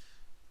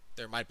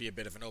 There might be a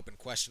bit of an open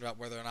question about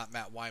whether or not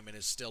Matt Wyman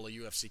is still a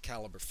UFC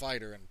caliber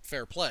fighter, and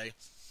fair play.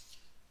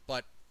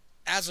 But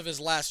as of his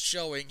last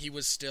showing, he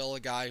was still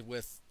a guy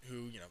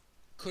who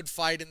could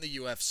fight in the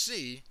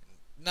UFC,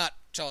 not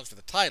challenge for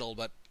the title,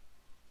 but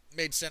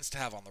made sense to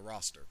have on the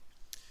roster.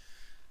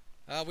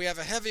 We have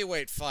a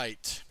heavyweight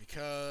fight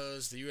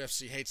because the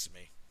UFC hates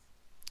me.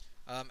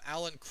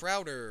 Alan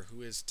Crowder,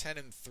 who is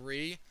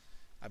 10-3,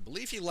 I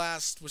believe he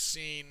last was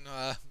seen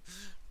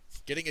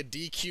getting a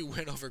DQ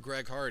win over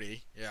Greg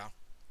Hardy. Yeah,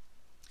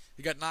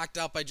 he got knocked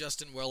out by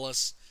Justin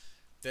Willis.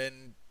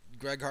 Then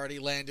Greg Hardy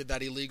landed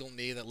that illegal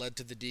knee that led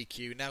to the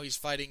DQ. Now he's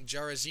fighting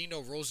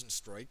Jairzinho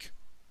Rozenstruik.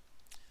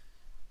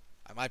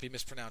 I might be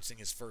mispronouncing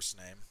his first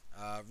name.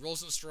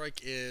 Rozenstruik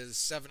is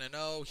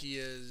 7-0. He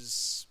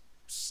is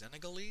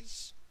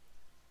Senegalese?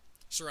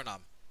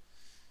 Suriname.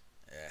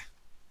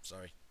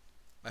 Sorry.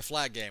 My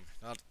flag game,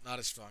 not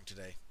as strong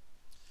today.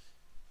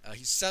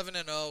 He's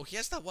 7-0. He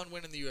has that one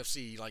win in the UFC.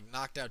 He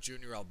knocked out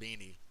Junior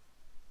Albini.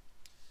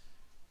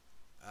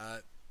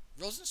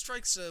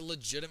 Rozenstruik's a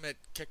legitimate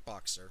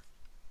kickboxer.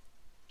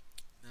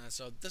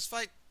 So this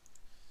fight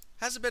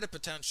has a bit of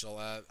potential.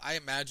 I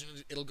imagine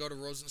it'll go to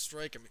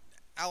Rozenstruik.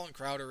 Alan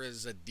Crowder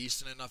is a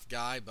decent enough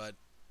guy, but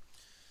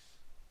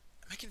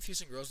am I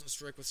confusing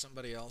Rozenstruik with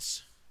somebody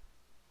else?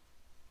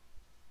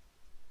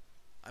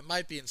 I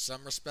might be in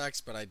some respects,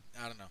 but I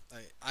don't know.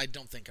 I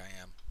don't think I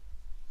am.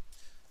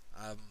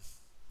 I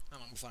don't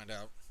know, we'll find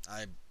out.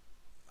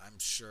 I'm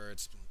sure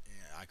it's been,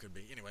 yeah, I could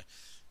be. Anyway,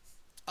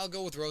 I'll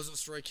go with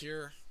Rosenstruik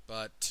here,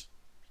 but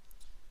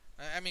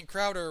I mean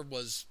Crowder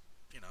was,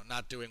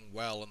 not doing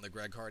well in the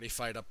Greg Hardy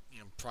fight up,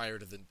 prior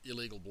to the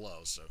illegal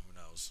blow, so who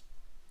knows.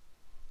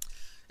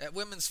 At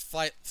women's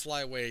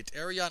flyweight,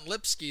 Ariane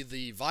Lipski,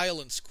 the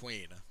violence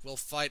queen, will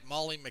fight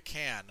Molly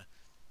McCann.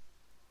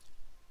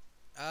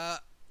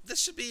 This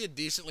should be a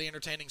decently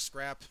entertaining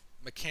scrap.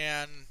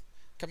 McCann,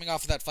 coming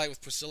off of that fight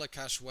with Priscilla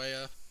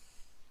Cachoeira.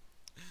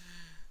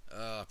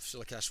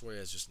 Priscilla Cachoeira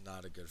is just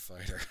not a good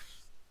fighter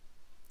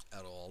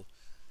at all.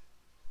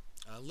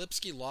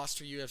 Lipski lost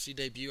her UFC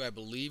debut. I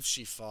believe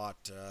she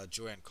fought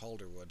Joanne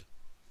Calderwood.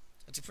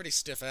 That's a pretty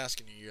stiff ask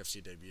in your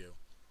UFC debut.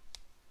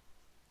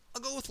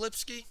 I'll go with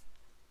Lipski.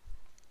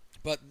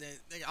 But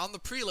on the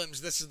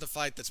prelims, this is the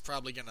fight that's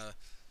probably going to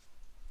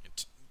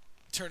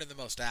turn in the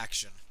most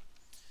action.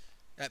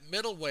 At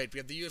middleweight, we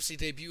have the UFC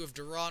debut of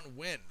Deron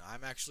Winn.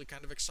 I'm actually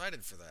kind of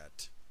excited for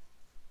that.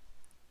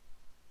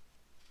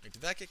 Wait,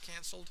 did that get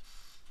canceled?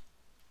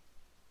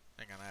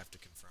 Hang on, I have to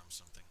confirm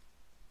something.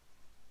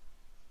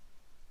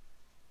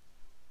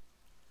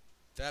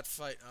 That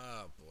fight,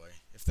 oh boy.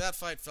 If that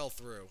fight fell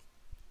through,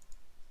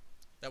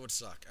 that would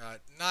suck. I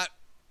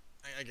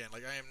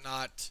am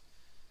not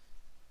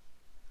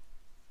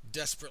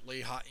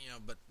desperately hot,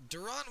 but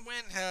Deron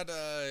Winn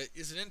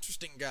is an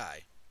interesting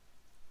guy.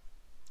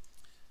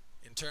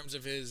 In terms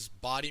of his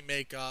body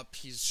makeup,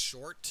 he's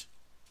short.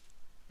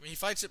 I mean, he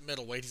fights at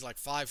middleweight. He's like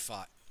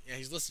 5'5". Yeah,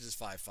 he's listed as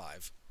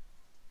 5'5".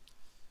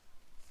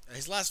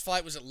 His last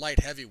fight was at light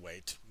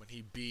heavyweight when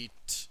he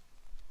beat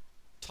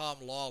Tom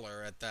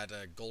Lawler at that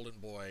Golden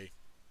Boy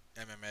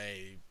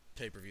MMA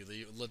pay-per-view,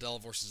 the Liddell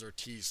vs.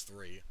 Ortiz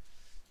 3.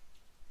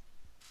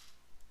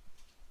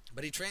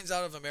 But he trains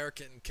out of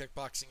American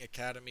Kickboxing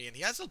Academy, and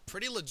he has a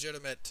pretty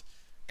legitimate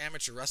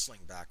amateur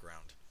wrestling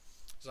background.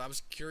 So I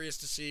was curious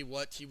to see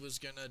what he was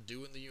going to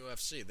do in the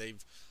UFC.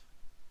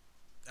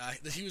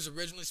 He was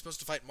originally supposed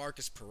to fight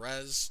Marcus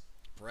Perez.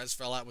 Perez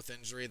fell out with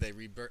injury. They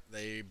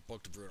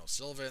booked Bruno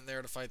Silva in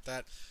there to fight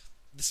that.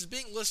 This is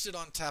being listed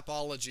on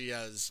Tapology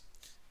as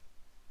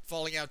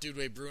falling out due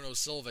to a Bruno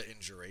Silva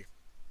injury.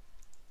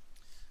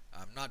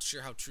 I'm not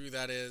sure how true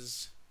that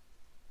is.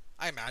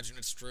 I imagine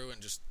it's true,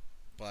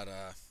 but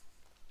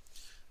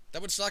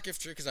that would suck if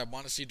true, because I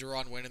want to see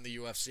Deron Winn in the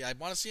UFC. I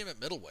want to see him at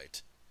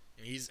middleweight.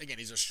 He's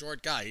a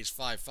short guy. He's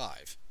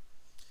 5'5".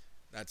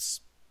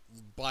 That's,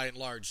 by and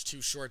large,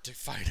 too short to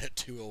fight at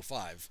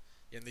 205,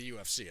 in the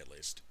UFC at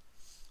least.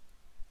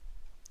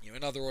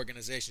 In other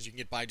organizations, you can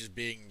get by just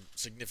being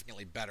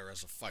significantly better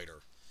as a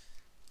fighter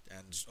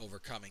and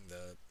overcoming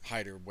the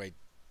height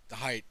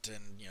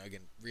and,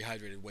 again,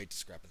 rehydrated weight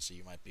discrepancy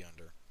you might be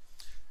under.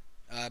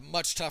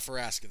 Much tougher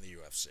ask in the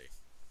UFC.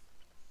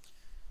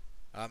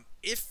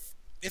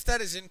 If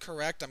that is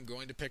incorrect, I'm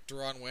going to pick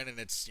Deron Winn, and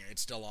it's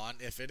still on.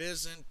 If it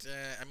isn't,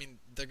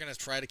 they're going to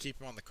try to keep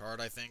him on the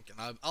card, I think,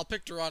 and I'll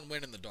pick Deron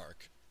Winn in the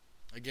dark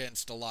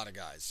against a lot of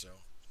guys, so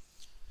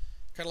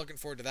kind of looking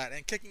forward to that.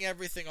 And kicking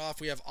everything off,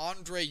 we have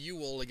Andre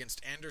Ewell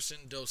against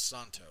Anderson Dos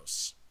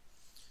Santos.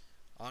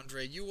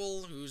 Andre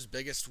Ewell, whose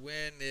biggest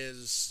win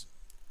is,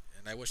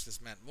 and I wish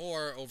this meant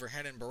more, over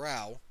Renan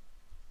Barão.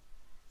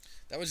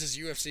 That was his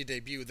UFC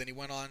debut. Then he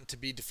went on to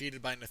be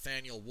defeated by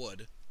Nathaniel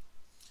Wood.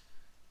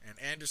 And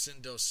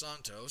Anderson Dos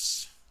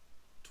Santos,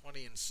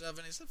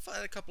 20-7.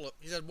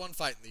 He's had one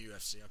fight in the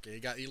UFC. Okay,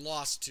 he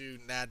lost to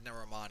Nad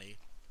Narimani.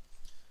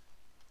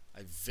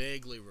 I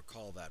vaguely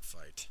recall that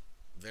fight.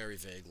 Very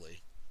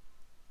vaguely.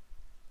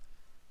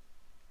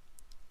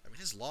 I mean,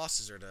 his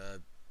losses are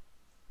to...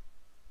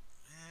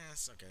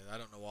 it's okay. I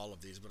don't know all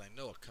of these, but I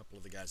know a couple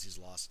of the guys he's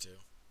lost to.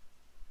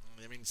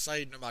 I mean,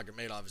 Said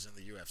Nurmagomedov is in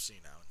the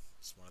UFC now.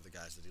 It's one of the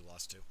guys that he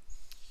lost to.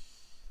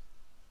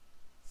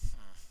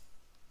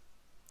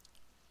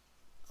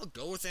 I'll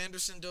go with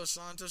Anderson Dos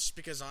Santos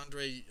because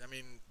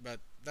but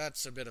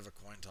that's a bit of a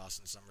coin toss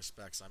in some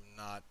respects. I'm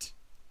not...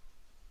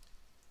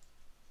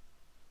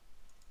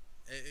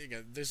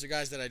 There's the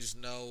guys that I just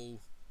know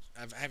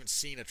I haven't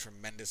seen a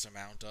tremendous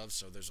amount of,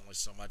 so there's only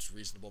so much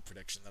reasonable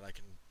prediction that I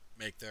can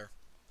make there.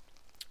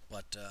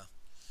 But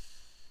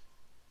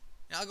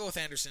I'll go with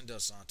Anderson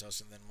Dos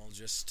Santos, and then we'll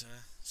just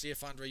see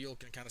if Andre Ewell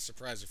can kind of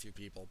surprise a few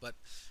people. But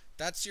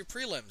that's your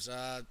prelims.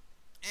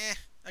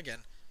 Again,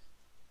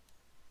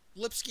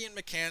 Lipski and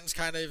McCann's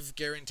kind of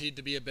guaranteed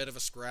to be a bit of a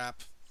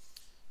scrap.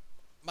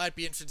 Might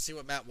be interested to see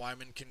what Matt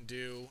Wyman can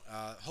do.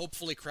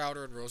 Hopefully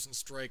Crowder and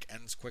Rosenstruik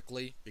ends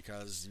quickly,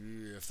 because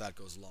if that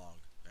goes long,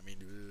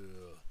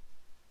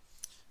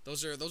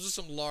 those are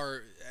some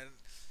large.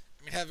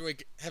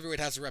 Heavyweight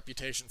has a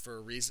reputation for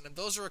a reason, and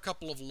those are a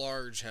couple of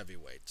large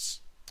heavyweights.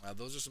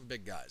 Those are some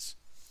big guys.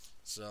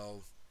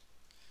 So,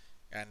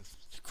 and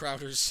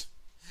Crowder's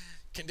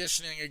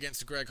conditioning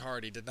against Greg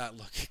Hardy did not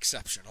look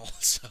exceptional.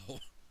 So,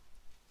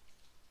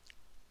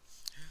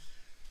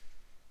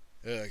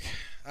 ugh.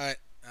 All right.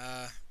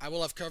 I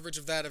will have coverage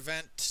of that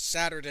event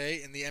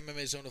Saturday in the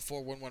MMA Zone of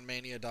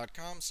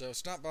 411mania.com, so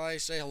stop by,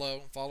 say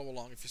hello, follow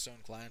along if you're so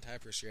inclined. I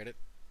appreciate it,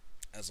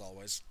 as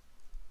always.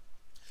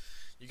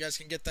 You guys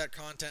can get that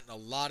content in a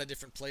lot of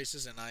different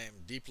places, and I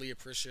am deeply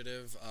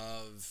appreciative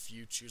of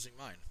you choosing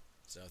mine.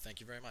 So thank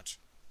you very much.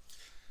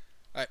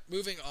 Alright,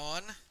 moving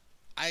on.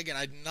 I'm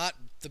not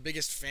the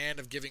biggest fan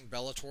of giving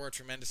Bellator a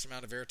tremendous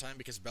amount of airtime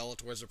because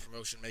Bellator as a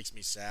promotion makes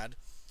me sad.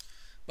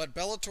 But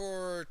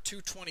Bellator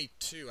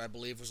 222, I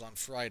believe, was on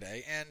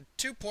Friday, and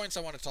 2 points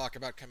I want to talk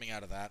about coming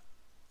out of that.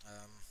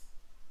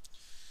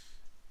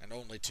 And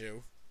only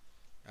 2.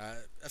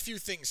 A few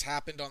things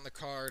happened on the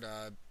card.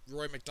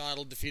 Roy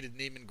McDonald defeated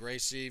Neiman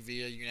Gracie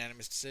via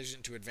unanimous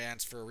decision to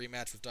advance for a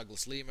rematch with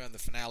Douglas Lima in the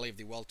finale of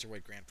the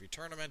welterweight Grand Prix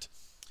tournament.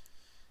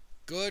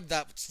 Good.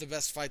 That's the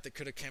best fight that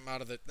could have came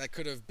out of it. That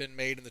could have been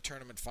made in the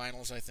tournament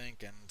finals, I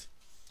think. And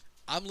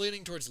I'm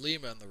leaning towards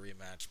Lima in the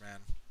rematch,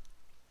 man.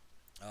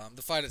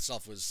 The fight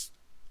itself was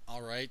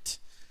all right.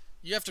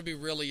 You have to be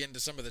really into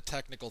some of the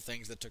technical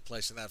things that took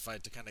place in that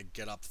fight to kind of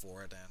get up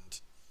for it, and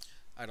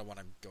I don't want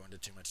to go into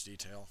too much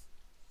detail.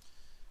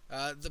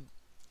 The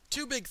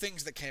 2 big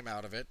things that came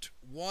out of it.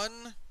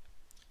 One,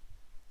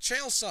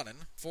 Chael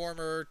Sonnen,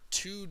 former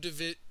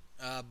 3-time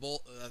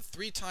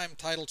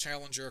title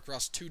challenger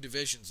across 2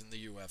 divisions in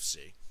the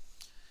UFC,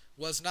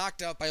 was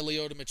knocked out by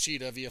Lyoto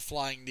Machida via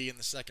flying knee in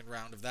the second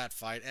round of that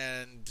fight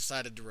and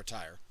decided to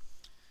retire.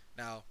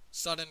 Now,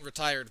 Sonnen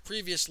retired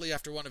previously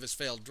after one of his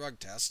failed drug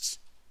tests,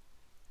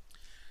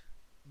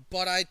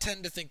 but I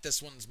tend to think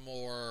this is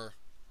more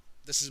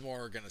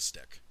going to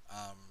stick,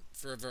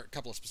 for a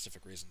couple of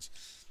specific reasons.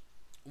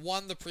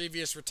 One, the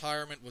previous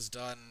retirement was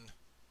done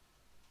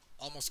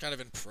almost kind of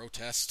in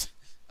protest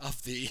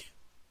of the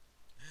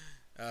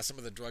some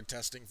of the drug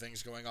testing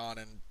things going on,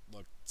 and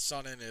look,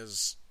 Sonnen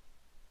is...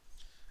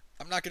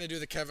 I'm not going to do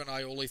the Kevin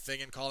Iole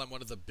thing and call him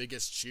one of the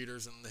biggest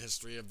cheaters in the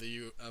history of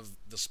the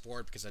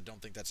sport, because I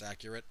don't think that's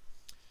accurate.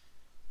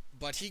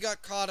 But he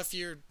got caught a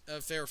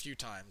fair few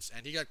times,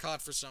 and he got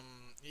caught for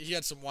he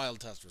had some wild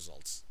test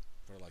results,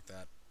 put it like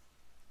that.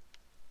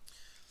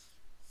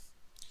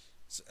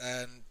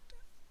 And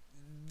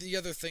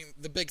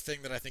the big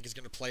thing that I think is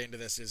going to play into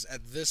this is,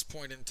 at this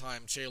point in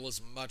time, Chael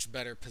is much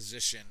better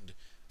positioned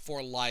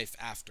for life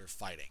after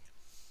fighting.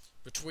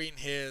 Between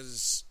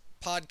his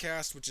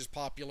podcast, which is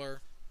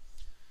popular,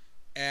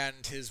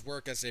 and his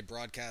work as a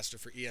broadcaster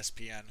for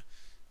ESPN,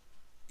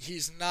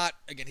 he's not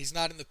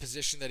in the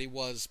position that he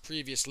was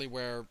previously,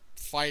 where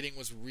fighting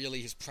was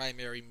really his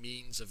primary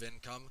means of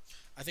income.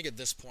 I think at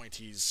this point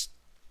he's,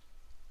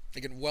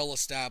 well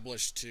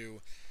established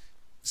to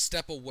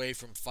step away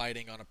from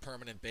fighting on a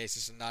permanent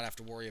basis and not have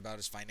to worry about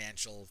his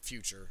financial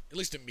future, at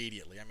least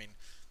immediately. I mean,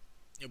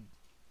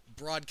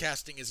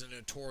 broadcasting is a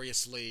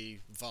notoriously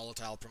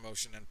volatile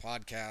promotion, and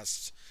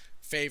podcasts'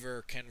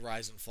 favor can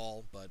rise and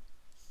fall, but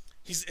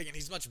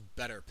he's much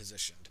better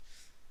positioned.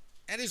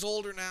 And he's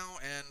older now,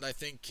 and I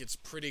think it's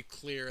pretty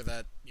clear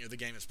that, the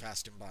game has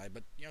passed him by.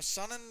 But,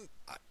 Sonnen,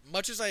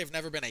 much as I have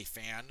never been a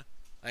fan,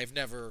 I've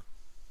never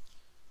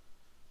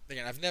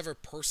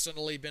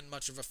personally been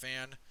much of a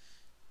fan.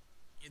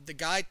 The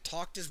guy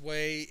talked his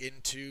way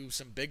into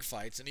some big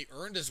fights, and he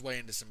earned his way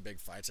into some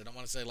big fights. I don't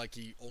want to say like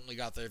he only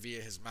got there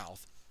via his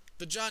mouth.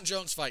 The John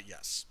Jones fight,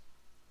 yes.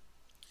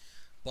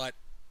 But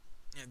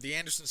the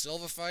Anderson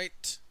Silva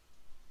fight,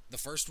 the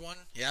first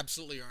one, he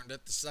absolutely earned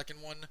it. The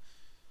second one,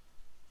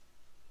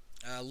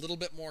 a little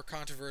bit more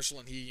controversial,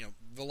 and he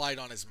relied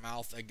on his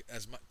mouth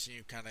as much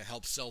to kind of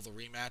help sell the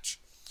rematch.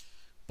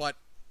 But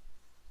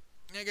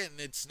again,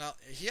 it's not.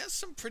 He has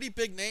some pretty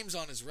big names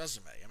on his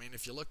resume. I mean,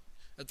 if you look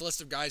at the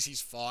list of guys he's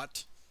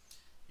fought,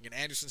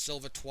 Anderson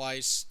Silva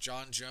twice,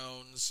 John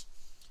Jones,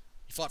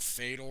 he fought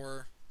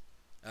Fedor,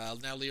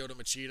 now Lyoto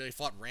Machida, he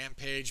fought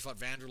Rampage, he fought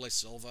Vanderlei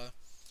Silva.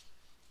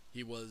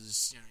 He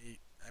was,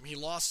 he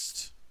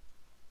lost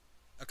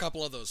a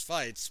couple of those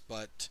fights,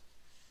 but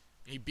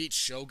he beat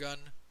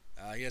Shogun.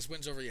 He has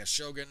wins over,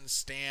 Shogun,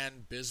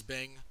 Stan,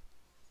 Bisping.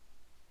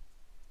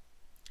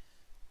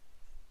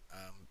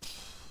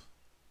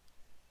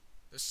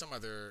 There's some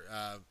other,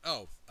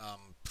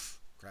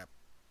 crap.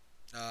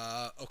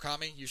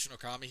 Okami, Yushin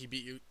Okami, he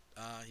beat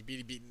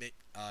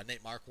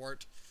Nate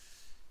Marquardt.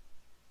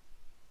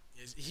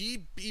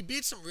 He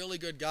beat some really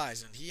good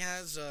guys, and he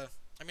has,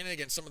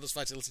 again, some of those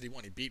fights I listed he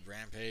won. He beat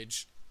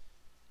Rampage.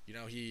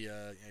 He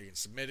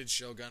submitted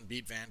Shogun,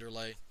 beat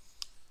Vanderlei.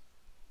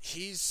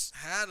 He's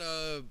had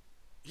a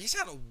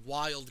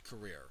wild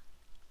career.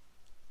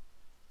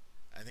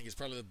 I think is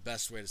probably the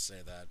best way to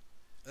say that.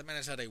 That man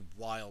has had a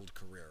wild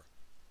career.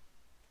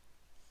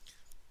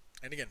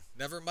 And again,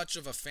 never much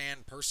of a fan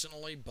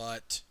personally,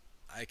 but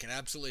I can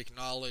absolutely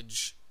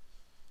acknowledge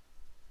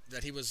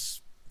that he was,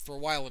 for a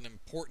while, an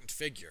important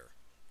figure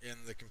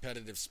in the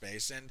competitive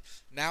space, and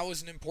now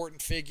is an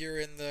important figure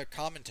in the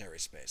commentary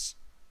space,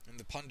 in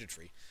the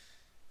punditry.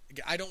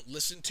 I don't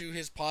listen to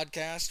his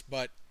podcast,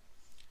 but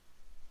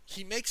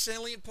he makes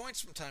salient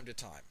points from time to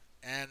time,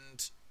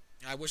 and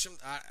I wish him.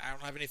 I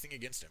don't have anything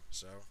against him,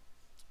 so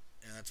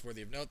that's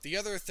worthy of note. The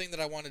other thing that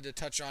I wanted to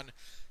touch on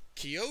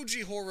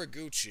Kyoji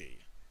Horiguchi,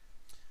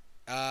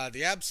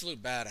 the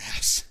absolute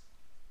badass,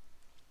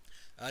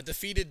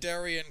 defeated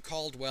Darian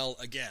Caldwell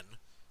again,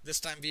 this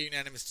time via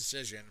unanimous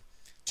decision,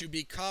 to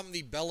become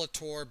the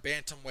Bellator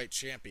Bantamweight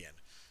Champion.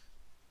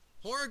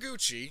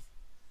 Horiguchi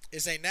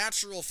is a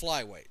natural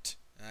flyweight.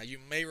 You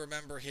may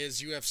remember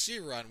his UFC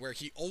run where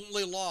he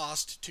only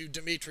lost to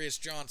Demetrius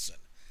Johnson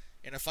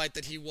in a fight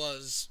that he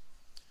was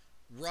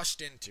rushed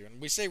into.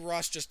 And we say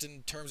rushed just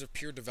in terms of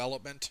pure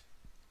development.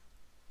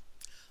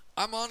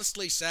 I'm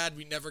honestly sad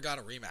we never got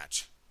a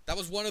rematch. That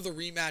was one of the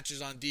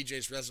rematches on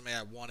DJ's resume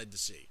I wanted to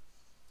see.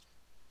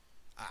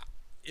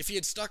 If he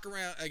had stuck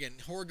around, again,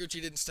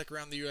 Horiguchi didn't stick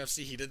around the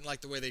UFC. He didn't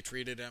like the way they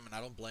treated him, and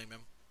I don't blame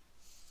him.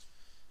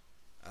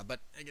 But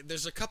again,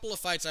 there's a couple of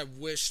fights I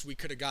wish we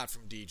could have got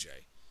from DJ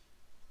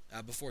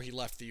before he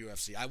left the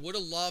UFC. I would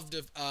have loved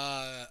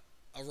a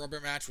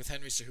rubber match with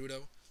Henry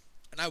Cejudo,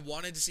 and I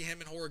wanted to see him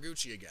and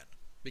Horiguchi again,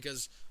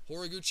 because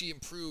Horiguchi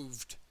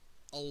improved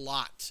a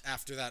lot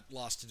after that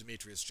loss to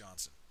Demetrius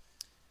Johnson.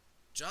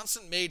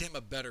 Johnson made him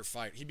a better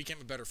fighter. He became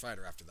a better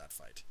fighter after that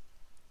fight.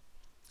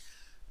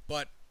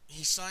 But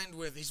he's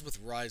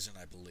with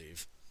Ryzen, I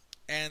believe.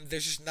 And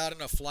there's just not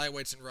enough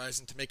flyweights in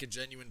Ryzen to make a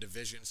genuine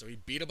division, so he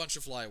beat a bunch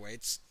of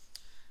flyweights,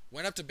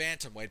 went up to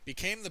bantamweight,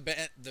 became the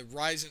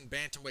Ryzen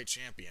bantamweight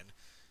champion.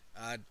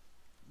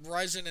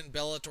 Ryzen and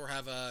Bellator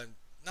have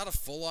not a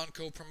full-on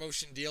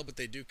co-promotion deal, but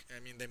they do,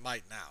 they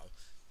might now.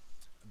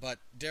 But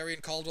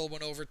Darian Caldwell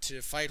went over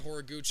to fight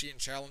Horiguchi and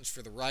challenge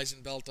for the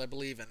Ryzen belt, I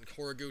believe, and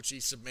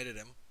Horiguchi submitted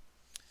him.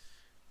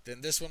 Then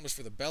this one was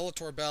for the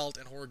Bellator belt,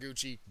 and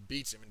Horiguchi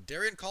beats him. And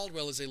Darian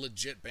Caldwell is a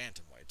legit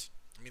bantamweight.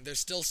 There's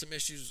still some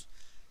issues.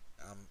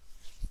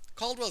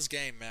 Caldwell's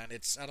game, man,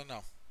 I don't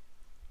know.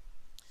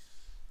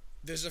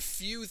 There's a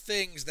few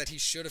things that he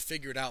should have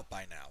figured out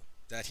by now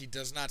that he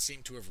does not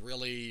seem to have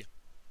really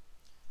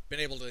been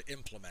able to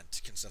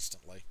implement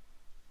consistently.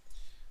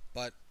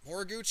 But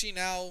Horiguchi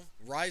now,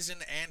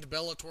 Ryzen and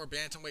Bellator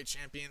bantamweight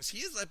champions. He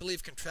is, I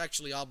believe,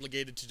 contractually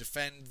obligated to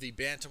defend the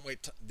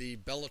the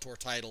Bellator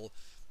title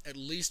at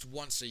least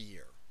once a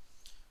year.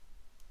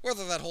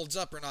 Whether that holds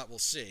up or not, we'll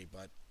see.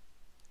 But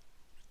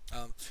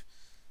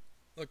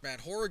look, man,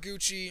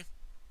 Horiguchi,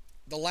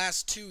 the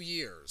last 2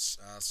 years,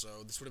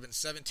 so this would have been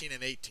 17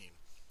 and 18,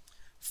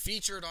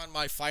 featured on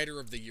my Fighter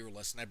of the Year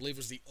list, and I believe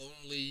was the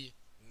only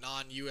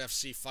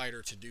non-UFC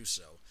fighter to do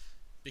so,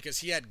 because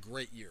he had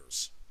great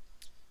years.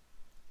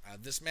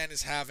 This man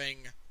is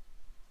having...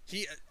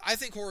 I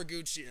think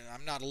Horiguchi, and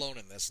I'm not alone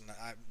in this, and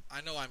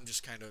I know I'm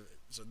just kind of...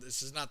 So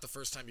this is not the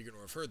first time you're going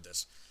to have heard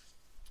this.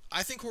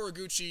 I think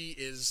Horiguchi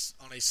is,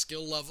 on a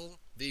skill level,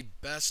 the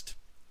best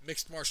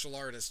mixed martial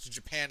artist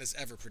Japan has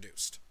ever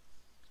produced.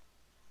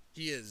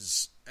 He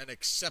is an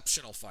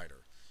exceptional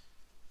fighter,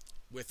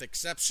 with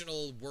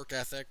exceptional work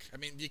ethic.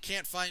 You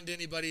can't find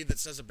anybody that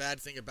says a bad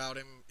thing about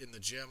him in the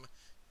gym.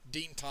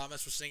 Dean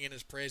Thomas was singing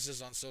his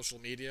praises on social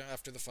media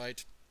after the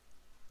fight.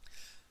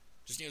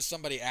 Just,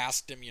 somebody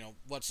asked him,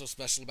 what's so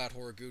special about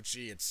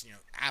Horiguchi? It's,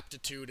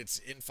 aptitude, it's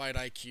in-fight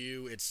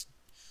IQ, it's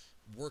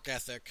work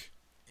ethic,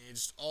 and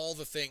just all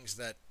the things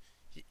that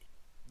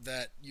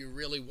you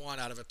really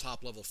want out of a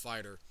top-level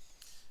fighter.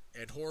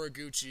 And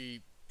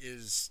Horiguchi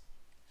is...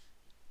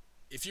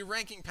 If you're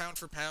ranking pound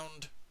for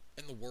pound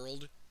in the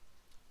world,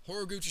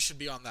 Horiguchi should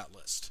be on that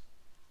list.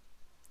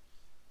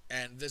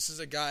 And this is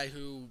a guy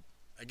who,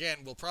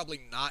 again, will probably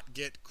not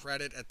get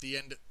credit at the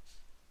end.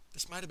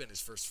 This might have been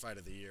his first fight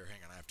of the year. Hang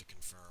on, I have to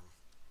confirm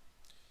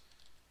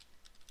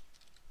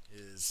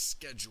his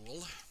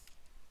schedule.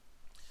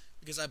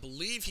 Because I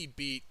believe he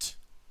beat...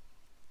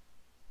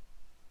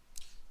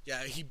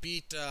 Yeah, he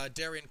beat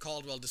Darian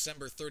Caldwell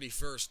December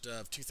 31st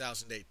of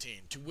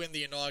 2018 to win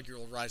the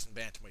inaugural Ryzen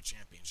Bantamweight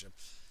Championship.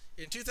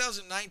 In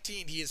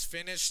 2019, he has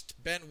finished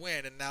Ben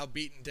Wynn and now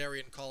beaten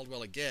Darian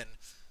Caldwell again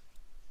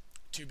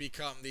to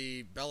become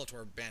the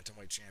Bellator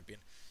Bantamweight Champion.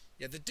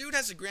 Yeah, the dude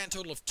has a grand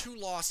total of 2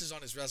 losses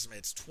on his resume.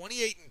 It's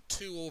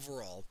 28-2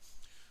 overall.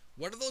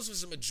 One of those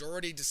was a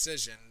majority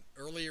decision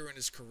earlier in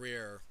his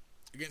career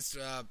against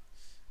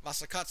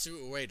Masakatsu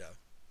Ueda.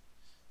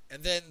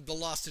 And then the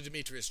loss to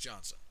Demetrius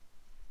Johnson.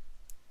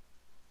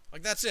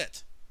 That's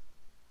it.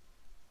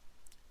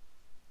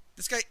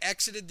 This guy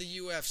exited the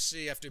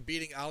UFC after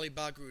beating Ali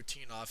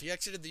Bagrutinov. He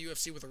exited the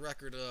UFC with a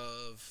record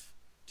of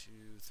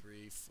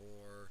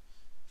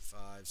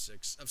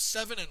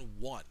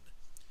 7-1.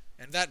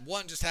 And that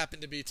one just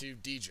happened to be to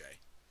DJ.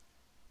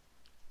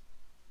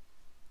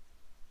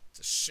 It's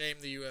a shame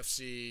the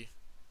UFC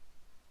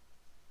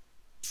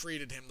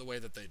treated him the way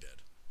that they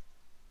did.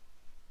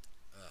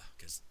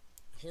 Because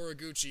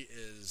Horiguchi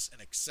is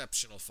an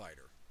exceptional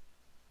fighter.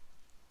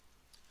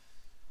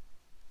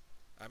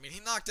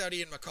 He knocked out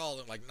Ian McCall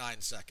in 9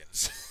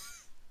 seconds.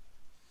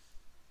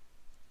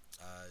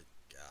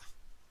 Yeah.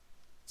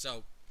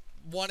 So,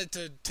 wanted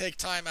to take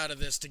time out of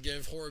this to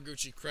give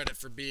Horiguchi credit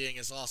for being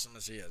as awesome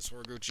as he is.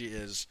 Horiguchi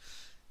is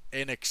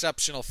an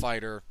exceptional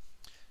fighter.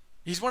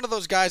 He's one of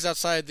those guys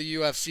outside the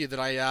UFC that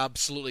I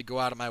absolutely go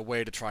out of my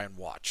way to try and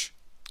watch.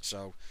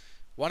 So,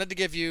 wanted to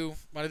give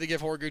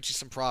Horiguchi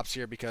some props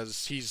here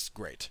because he's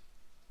great.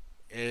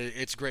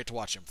 it's great to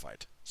watch him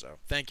fight. So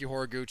thank you,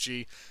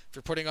 Horiguchi,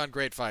 for putting on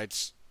great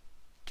fights.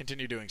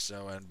 Continue doing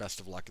so, and best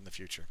of luck in the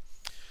future.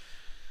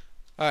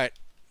 All right.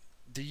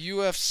 The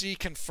UFC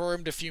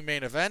confirmed a few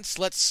main events.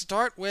 Let's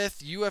start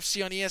with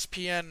UFC on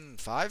ESPN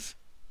 5.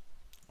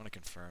 I want to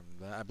confirm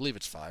that. I believe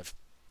it's 5.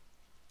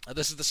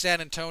 This is the San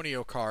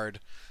Antonio card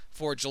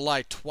for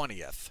July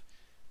 20th.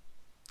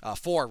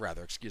 4,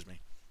 rather, excuse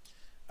me.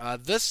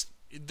 This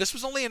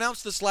was only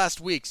announced this last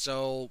week,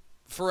 so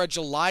for an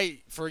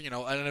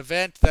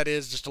event that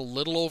is just a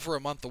little over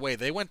a month away,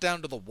 they went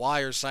down to the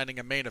wire signing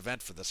a main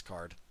event for this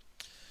card.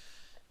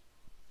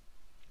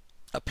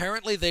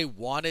 Apparently they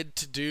wanted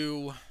to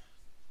do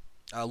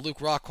Luke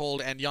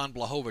Rockhold and Jan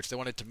Blachowicz. They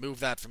wanted to move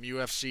that from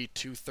UFC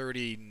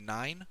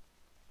 239.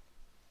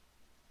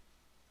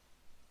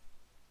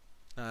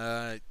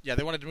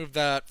 They wanted to move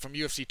that from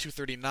UFC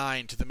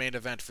 239 to the main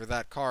event for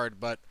that card,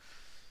 but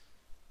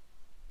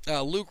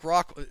Luke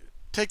Rockhold,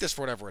 take this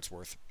for whatever it's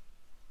worth.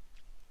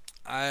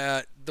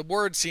 The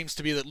word seems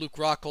to be that Luke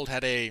Rockhold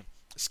had a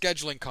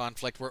scheduling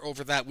conflict where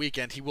over that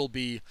weekend he will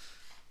be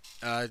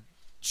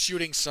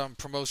shooting some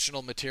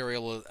promotional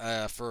material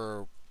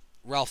for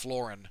Ralph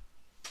Lauren,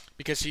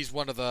 because he's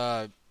one of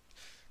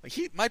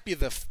he might be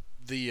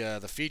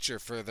the feature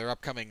for their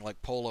upcoming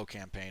polo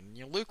campaign.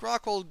 Luke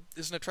Rockhold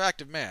is an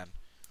attractive man,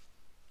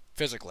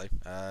 physically,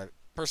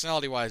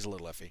 personality-wise a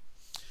little iffy,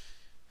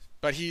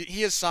 but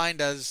he is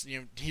signed as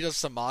he does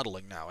some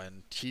modeling now,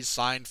 and he's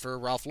signed for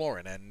Ralph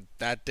Lauren, and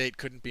that date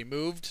couldn't be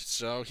moved,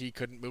 so he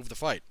couldn't move the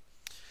fight.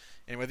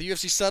 Anyway, the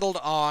UFC settled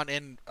on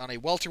a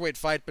welterweight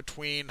fight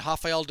between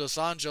Rafael dos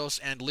Anjos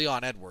and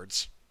Leon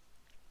Edwards,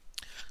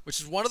 which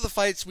is one of the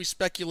fights we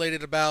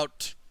speculated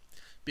about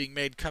being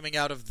made coming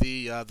out of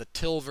the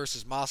Till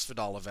versus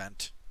Masvidal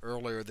event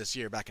earlier this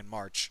year, back in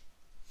March,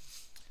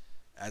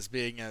 as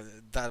being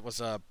that was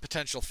a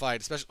potential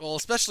fight,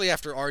 especially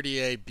after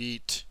RDA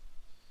beat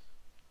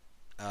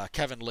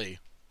Kevin Lee.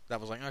 That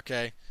was like,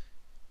 okay,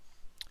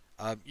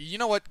 you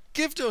know what?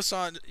 Give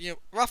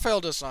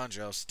Rafael dos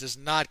Anjos does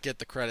not get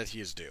the credit he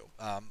is due.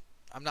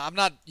 I'm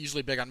not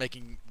usually big on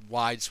making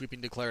wide,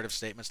 sweeping declarative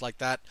statements like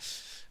that,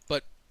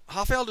 but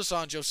Rafael dos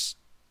Anjos,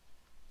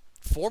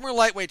 former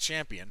lightweight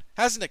champion,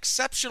 has an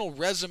exceptional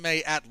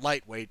resume at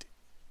lightweight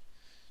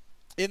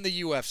in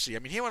the UFC. I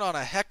mean, he went on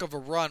a heck of a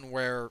run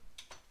where,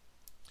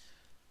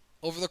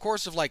 over the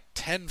course of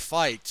 10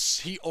 fights,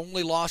 he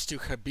only lost to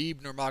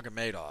Khabib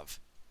Nurmagomedov.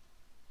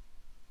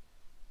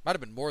 Might have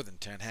been more than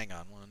 10. Hang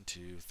on. 1,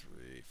 2,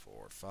 3,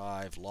 4,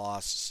 5.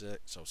 Lost 6.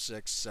 So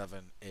 6,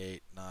 7,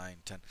 8, 9,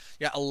 10.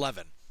 Yeah,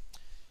 11.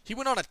 He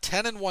went on a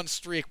 10-1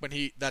 streak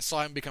that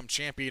saw him become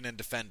champion and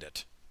defend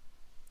it.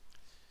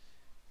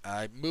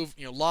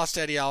 Lost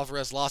to Eddie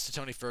Alvarez, lost to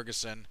Tony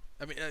Ferguson.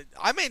 I mean,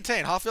 I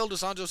maintain Rafael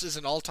dos Anjos is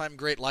an all-time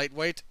great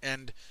lightweight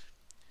and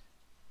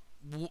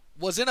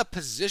was in a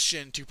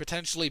position to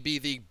potentially be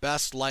the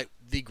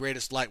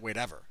greatest lightweight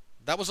ever.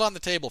 That was on the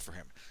table for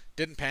him.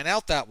 Didn't pan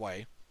out that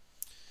way,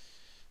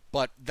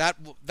 but that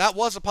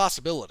was a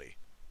possibility.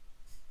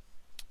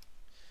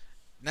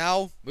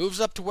 Now moves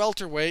up to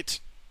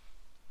welterweight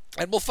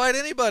and will fight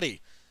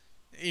anybody.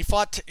 He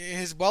fought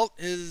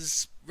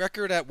his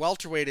record at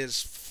welterweight is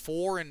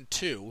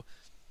 4-2,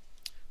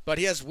 but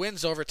he has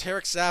wins over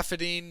Tarek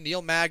Saffiedine,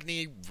 Neil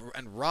Magny,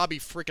 and Robbie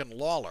freaking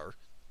Lawler.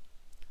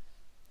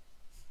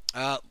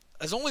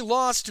 Has only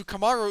lost to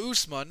Kamaru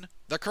Usman,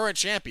 the current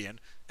champion,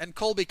 and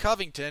Colby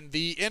Covington,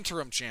 the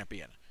interim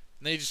champion.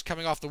 And then he's just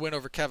coming off the win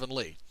over Kevin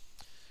Lee.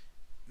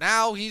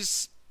 Now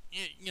he's,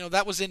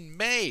 that was in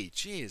May.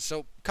 Jeez. So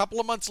a couple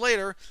of months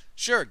later,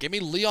 sure, give me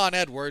Leon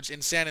Edwards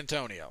in San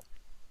Antonio.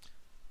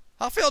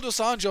 Rafael dos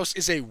Anjos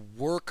is a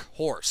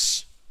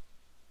workhorse.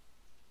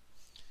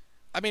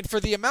 I mean, for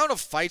the amount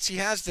of fights he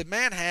has,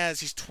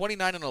 he's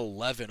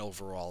 29-11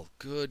 overall.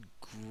 Good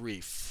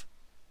grief.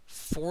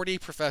 40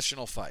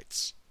 professional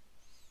fights.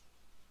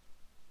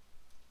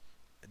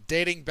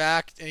 Dating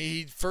back,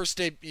 he's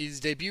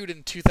debuted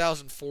in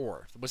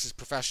 2004. It was his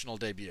professional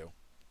debut.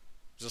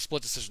 It was a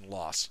split decision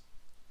loss.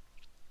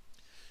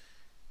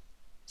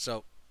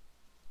 So,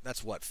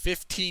 that's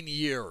 15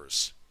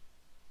 years.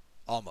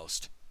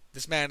 Almost.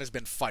 This man has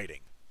been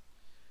fighting.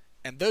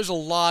 And there's a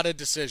lot of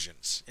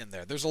decisions in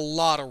there. There's a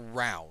lot of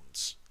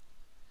rounds.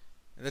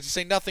 And to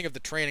say nothing of the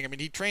training. I mean,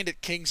 he trained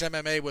at King's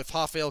MMA with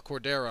Rafael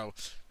Cordero,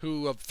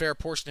 who a fair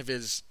portion of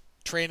his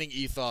training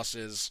ethos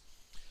is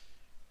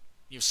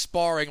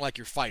sparring like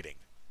you're fighting.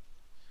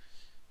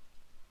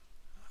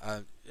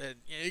 I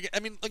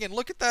mean, again,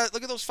 look at that.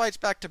 Look at those fights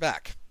back to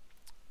back.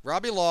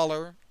 Robbie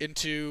Lawler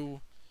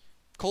into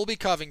Colby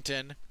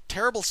Covington.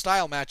 Terrible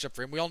style matchup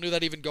for him. We all knew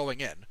that even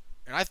going in.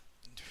 And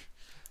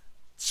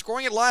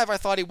scoring it live, I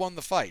thought he won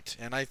the fight,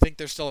 and I think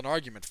there's still an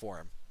argument for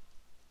him.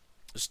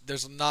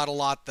 There's not a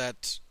lot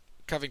that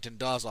Covington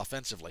does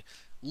offensively.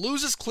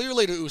 Loses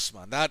clearly to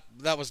Usman. That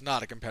was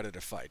not a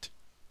competitive fight.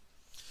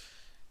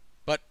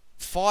 But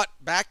fought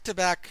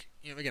back-to-back,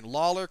 again,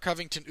 Lawler,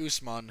 Covington,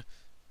 Usman.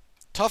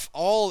 Tough,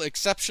 all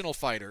exceptional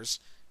fighters.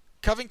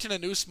 Covington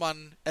and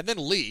Usman, and then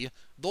Lee,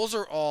 those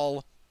are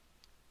all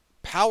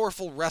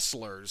powerful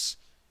wrestlers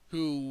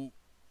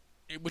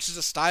which is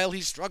a style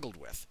he struggled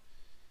with.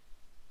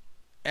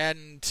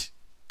 And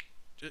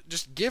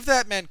just give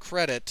that man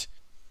credit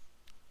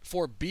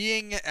for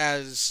being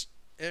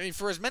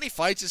for as many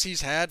fights as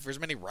he's had, for as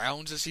many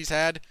rounds as he's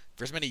had,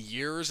 for as many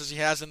years as he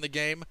has in the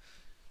game,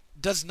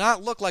 does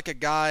not look like a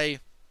guy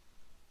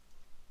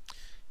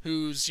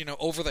who's,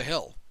 over the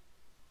hill.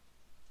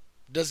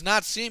 Does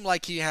not seem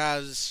like he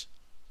has,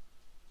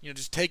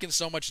 just taken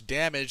so much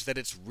damage that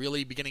it's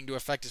really beginning to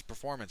affect his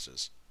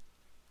performances.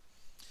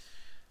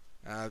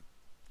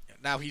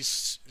 Now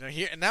he's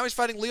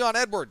fighting Leon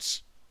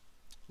Edwards.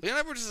 Leon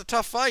Edwards is a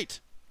tough fight.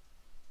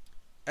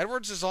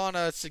 Edwards is on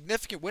a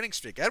significant winning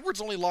streak.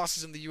 Edwards' only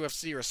losses in the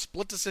UFC are a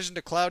split decision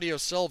to Claudio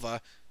Silva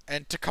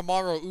and to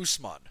Kamaru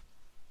Usman.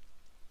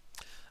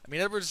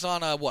 Edwards is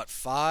on a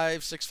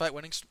 5-6 fight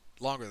winning streak?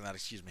 Longer than that,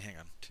 excuse me. Hang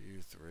on.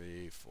 2,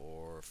 3,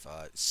 4,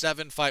 5,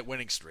 7 fight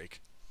winning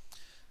streak.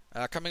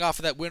 Coming off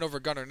of that win over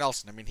Gunnar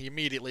Nelson. He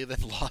immediately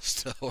then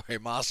lost to Jorge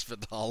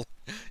Masvidal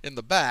in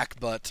the back,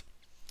 but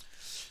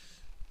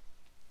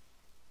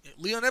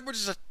Leon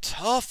Edwards is a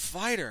tough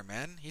fighter,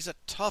 man. He's a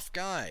tough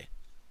guy.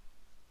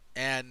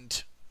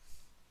 And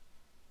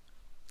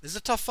this is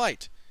a tough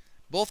fight.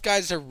 Both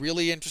guys are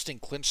really interesting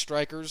clinch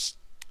strikers.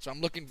 So I'm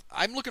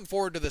looking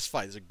forward to this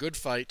fight. It's a good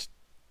fight.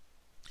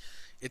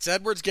 It's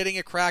Edwards getting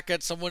a crack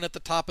at someone at the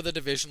top of the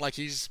division like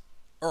he's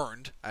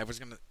earned.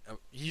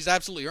 He's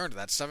absolutely earned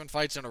that. 7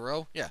 fights in a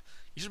row. Yeah,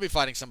 he should be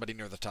fighting somebody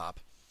near the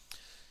top.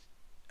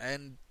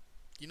 And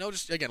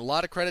just again, a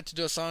lot of credit to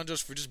Dos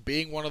Santos for just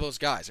being one of those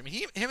guys.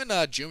 Him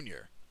and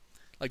Junior,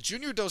 like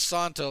Junior Dos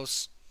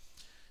Santos,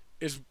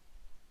 is.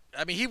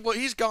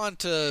 He's gone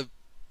to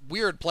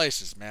weird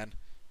places, man.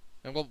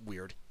 Well,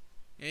 weird.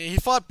 He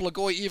fought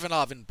Blagoy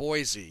Ivanov in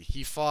Boise.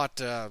 He fought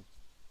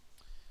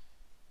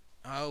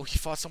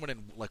someone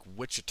in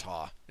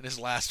Wichita in his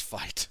last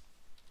fight.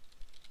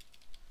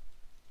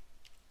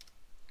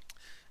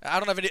 I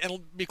don't have any.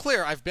 And be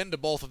clear, I've been to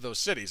both of those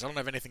cities. I don't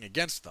have anything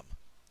against them.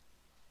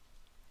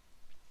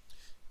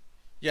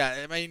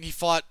 Yeah, he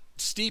fought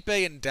Stipe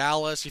in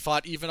Dallas. He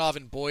fought Ivanov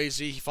in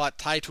Boise. He fought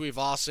Tai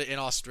Tuivasa in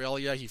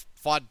Australia. He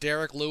fought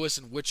Derek Lewis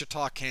in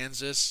Wichita,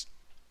 Kansas.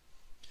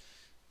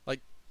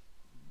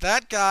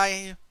 That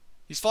guy,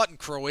 he's fought in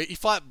Croatia. He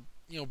fought,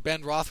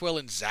 Ben Rothwell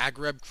in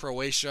Zagreb,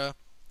 Croatia.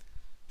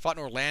 He fought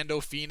in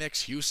Orlando,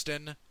 Phoenix,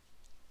 Houston,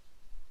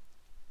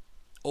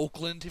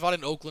 Oakland. He fought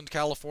in Oakland,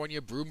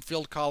 California,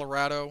 Broomfield,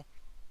 Colorado.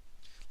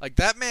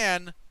 That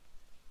man,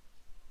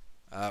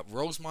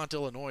 Rosemont,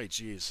 Illinois,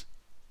 jeez.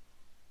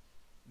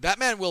 That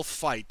man will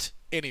fight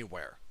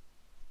anywhere.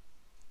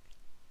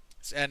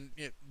 And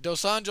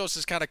Dos Anjos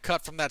is kind of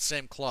cut from that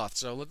same cloth.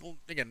 So,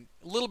 again,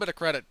 a little bit of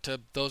credit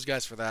to those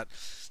guys for that.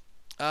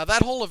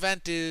 That whole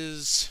event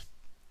there's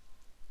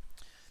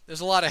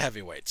a lot of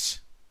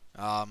heavyweights.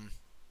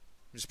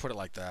 Just put it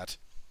like that.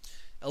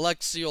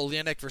 Alexei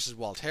Oleinik versus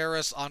Walt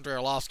Harris. Andrei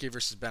Arlovsky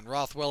versus Ben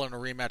Rothwell in a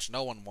rematch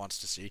no one wants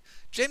to see.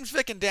 James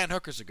Vick and Dan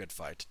Hooker's a good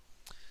fight.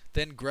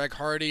 Then Greg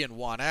Hardy and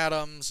Juan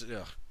Adams.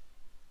 Ugh.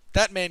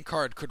 That main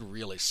card could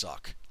really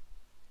suck.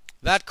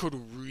 That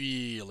could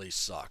really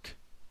suck.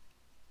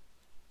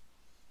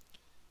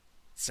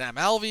 Sam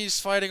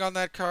Alvey's fighting on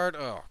that card.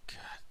 Oh,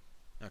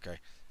 God. Okay.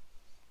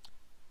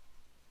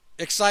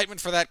 Excitement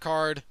for that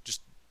card,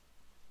 just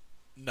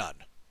none.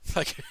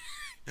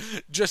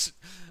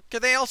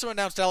 They also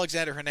announced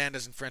Alexander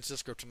Hernandez and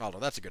Francisco Trinaldo.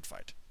 That's a good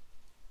fight.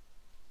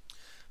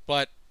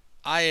 But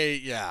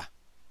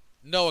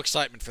no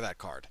excitement for that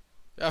card.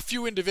 A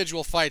few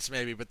individual fights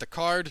maybe, but the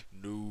card,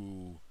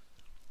 no.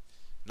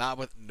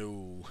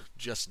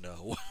 Just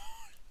no.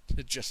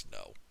 Just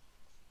no.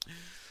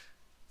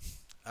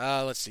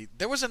 Let's see.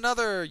 There was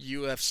another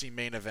UFC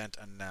main event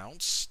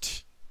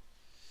announced.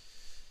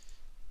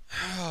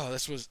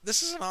 This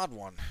is an odd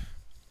one.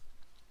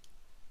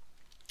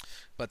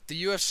 But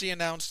the UFC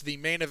announced the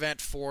main event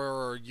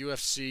for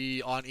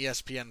UFC on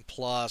ESPN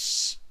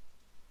Plus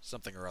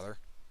something or other.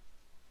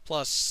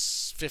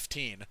 Plus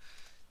 15.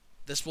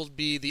 This will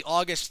be the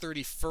August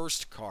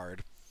 31st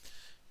card.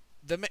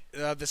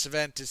 This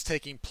event is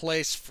taking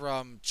place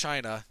from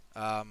China.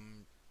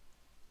 I'm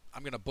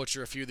going to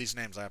butcher a few of these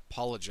names. I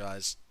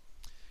apologize.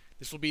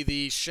 This will be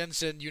the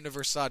Shenzhen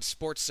Universiade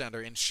Sports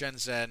Center in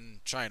Shenzhen,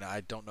 China.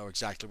 I don't know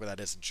exactly where that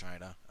is in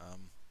China.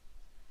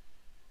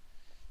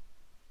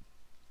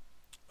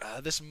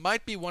 This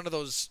might be one of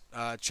those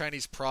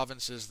Chinese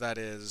provinces that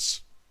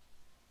is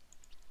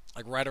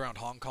right around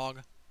Hong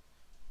Kong.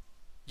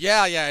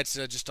 Yeah, it's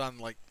just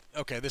on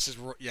okay, this is,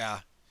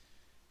 yeah.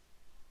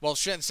 Well,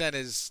 Shenzhen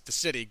is the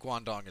city,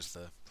 Guangdong is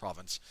the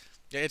province.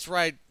 Yeah, it's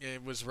right,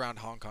 it was around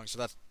Hong Kong,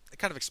 so it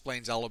kind of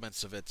explains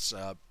elements of its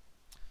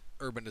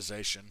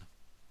urbanization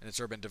and its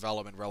urban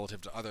development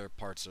relative to other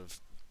parts of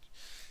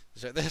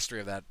the history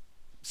of that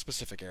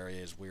specific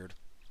area is weird.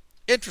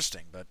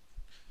 Interesting, but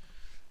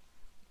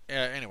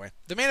anyway.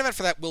 The main event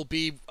for that will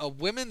be a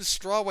women's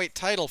strawweight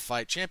title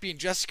fight. Champion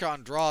Jessica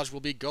Andrade will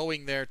be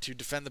going there to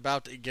defend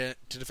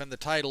the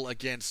title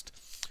against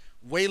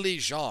Weili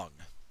Zhang.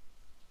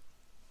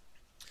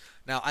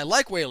 Now, I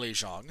like Weili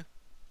Zhang.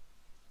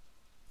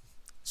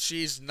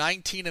 she's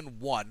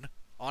 19-1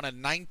 on a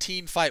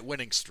 19-fight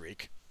winning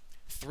streak,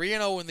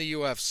 3-0 in the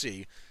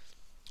UFC.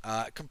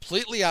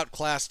 Completely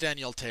outclassed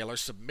Danielle Taylor,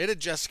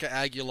 submitted Jessica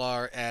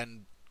Aguilar,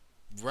 and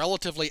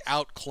relatively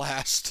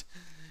outclassed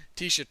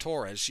Tisha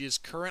Torres. She is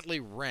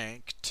currently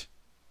ranked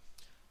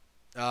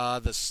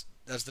as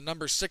the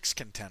number 6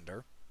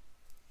 contender.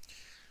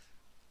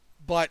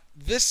 But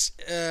this,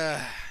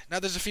 now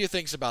there's a few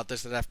things about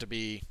this that have to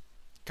be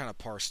kind of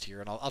parsed here,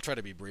 and I'll try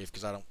to be brief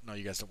because I don't know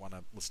you guys don't want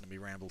to listen to me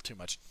ramble too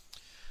much.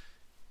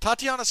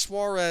 Tatiana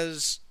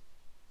Suarez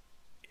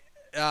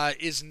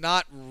is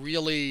not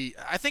really...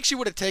 I think she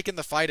would have taken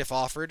the fight if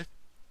offered,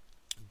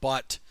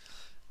 but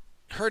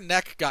her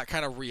neck got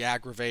kind of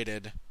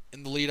re-aggravated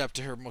in the lead-up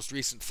to her most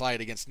recent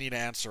fight against Nina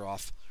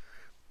Ansaroff.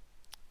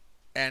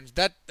 And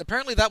that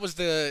apparently that was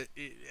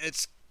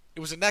it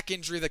was a neck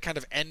injury that kind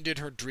of ended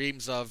her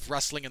dreams of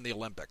wrestling in the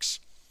Olympics.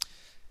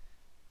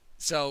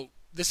 So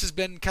this has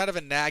been kind of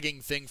a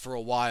nagging thing for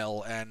a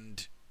while,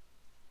 and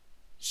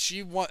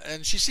she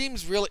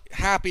seems really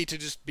happy to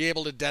just be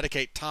able to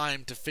dedicate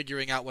time to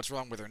figuring out what's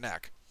wrong with her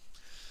neck.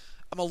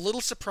 I'm a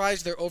little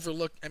surprised they're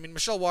overlooked. I mean,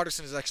 Michelle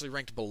Waterson is actually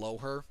ranked below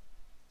her,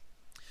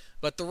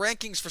 but the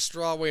rankings for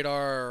strawweight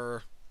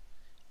are,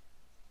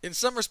 in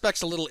some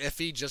respects, a little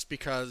iffy just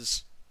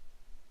because,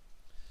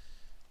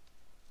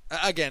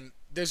 again,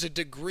 there's a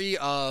degree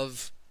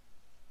of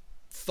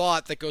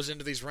thought that goes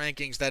into these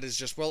rankings that is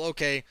just, well,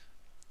 okay,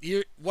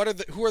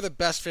 who are the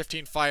best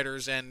 15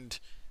 fighters, and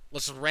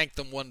let's rank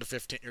them 1 to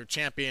 15, or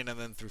champion and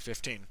then through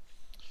 15,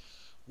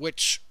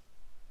 which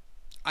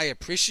I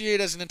appreciate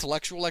as an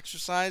intellectual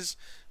exercise,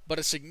 but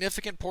a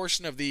significant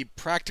portion of the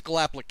practical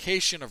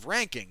application of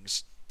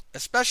rankings,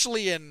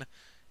 especially in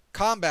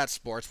combat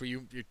sports where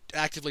you're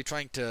actively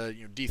trying to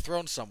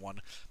dethrone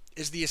someone,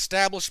 is the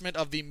establishment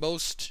of the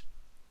most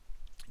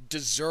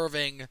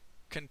deserving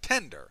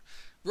contender.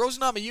 Rose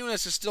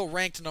Namajunas is still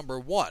ranked number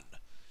 1.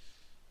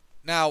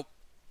 Now,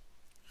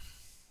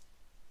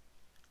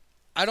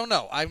 I don't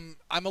know. I'm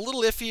a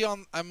little iffy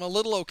on. I'm a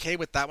little okay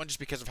with that one just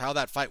because of how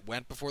that fight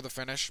went before the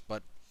finish.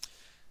 But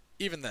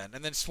even then,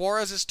 and then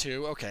Suarez is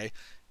 2. Okay,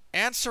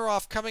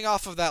 Ansaroff coming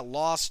off of that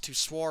loss to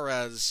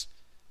Suarez,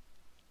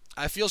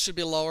 I feel should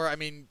be lower. I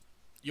mean,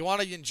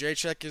 Joanna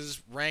Jędrzejczyk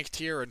is ranked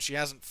here, and she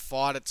hasn't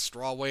fought at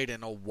strawweight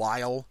in a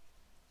while.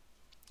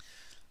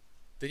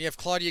 Then you have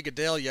Claudia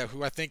Gadelha,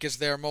 who I think is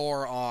there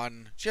more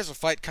on... She has a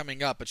fight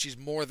coming up, but she's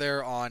more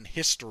there on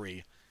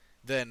history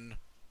than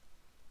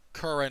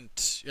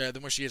current...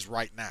 than where she is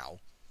right now.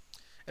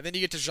 And then you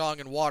get to Zhang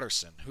and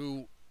Waterson,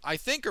 who I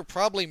think are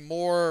probably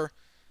more...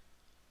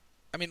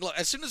 I mean, look,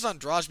 as soon as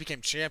Andrade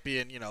became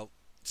champion,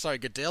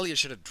 Gadelha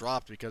should have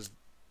dropped because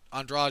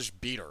Andrade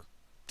beat her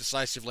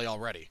decisively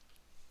already.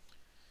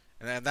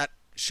 And then that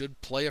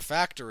should play a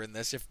factor in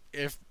this.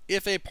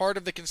 If a part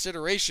of the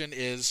consideration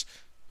is...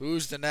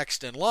 who's the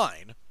next in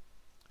line?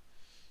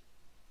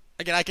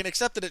 Again, I can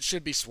accept that it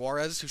should be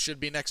Suarez who should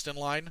be next in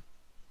line.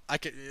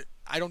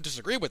 I don't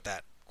disagree with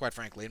that, quite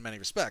frankly, in many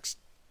respects.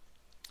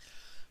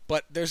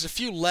 But there's a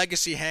few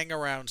legacy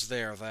hangarounds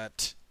there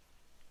that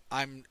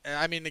I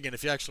mean, again,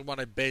 if you actually want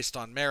it based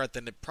on merit,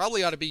 then it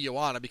probably ought to be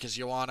Joanna, because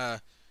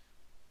Joanna,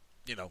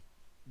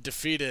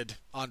 defeated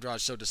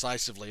Andrade so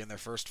decisively in their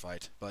first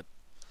fight. But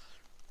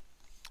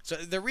so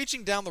they're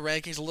reaching down the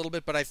rankings a little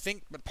bit, but I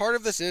think part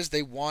of this is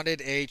they wanted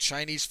a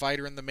Chinese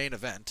fighter in the main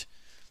event.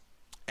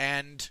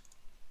 And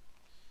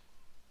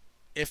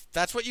if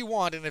that's what you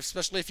want, and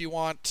especially if you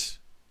want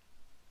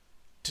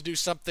to do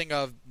something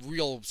of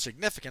real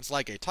significance,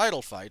 like a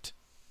title fight,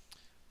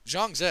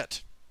 Zhang's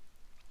it.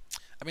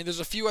 I mean,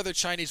 there's a few other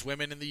Chinese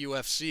women in the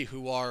UFC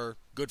who are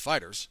good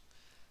fighters.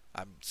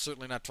 I'm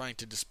certainly not trying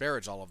to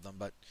disparage all of them,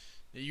 but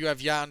you have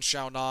Yan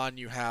Xiaonan,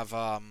 you have...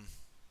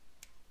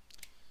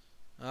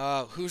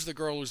 who's the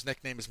girl whose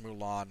nickname is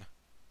Mulan?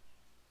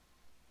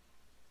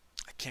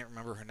 I can't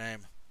remember her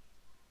name.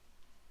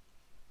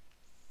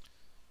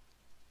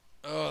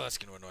 Oh, that's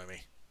going to annoy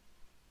me.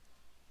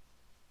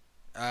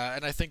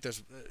 And I think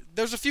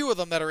there's a few of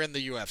them that are in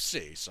the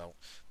UFC, so...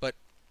 But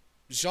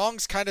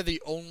Zhang's kind of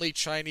the only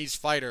Chinese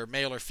fighter,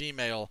 male or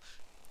female,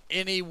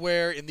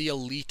 anywhere in the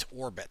elite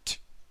orbit.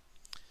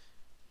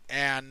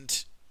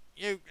 And,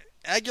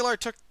 Aguilar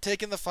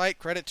taking the fight,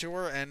 credit to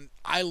her, and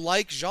I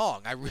like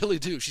Zhang. I really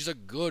do. She's a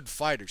good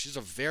fighter. She's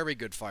a very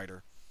good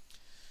fighter.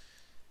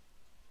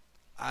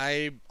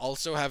 I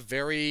also have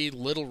very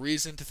little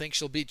reason to think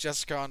she'll beat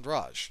Jessica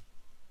Andrade.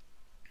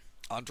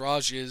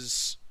 Andrade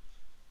is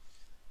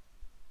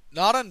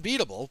not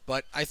unbeatable,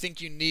 but I think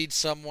you need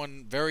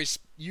someone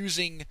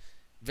using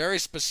very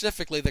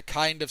specifically the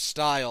kind of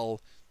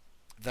style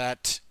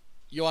that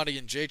Joanna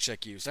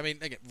Jędrzejczyk used. I mean,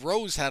 again,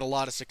 Rose had a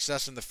lot of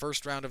success in the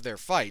first round of their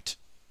fight,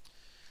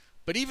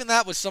 but even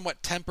that was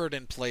somewhat tempered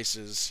in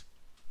places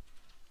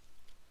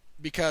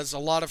because a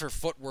lot of her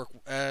footwork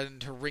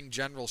and her ring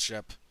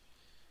generalship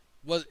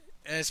was,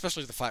 and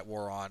especially as the fight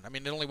wore on. I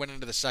mean, it only went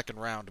into the second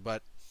round,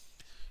 but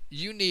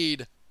you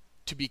need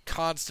to be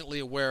constantly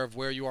aware of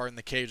where you are in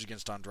the cage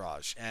against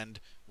Andrade,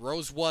 and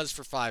Rose was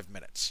for 5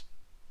 minutes.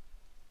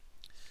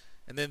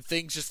 And then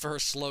things just for her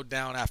slowed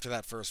down after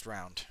that first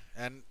round.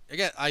 And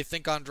again, I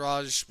think what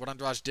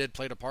Andrade did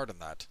played a part in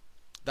that.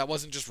 That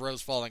wasn't just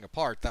Rose falling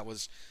apart. That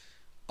was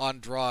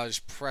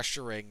Andrade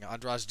pressuring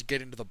Andrade to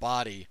get into the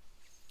body.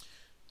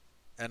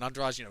 And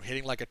Andrade,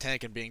 hitting like a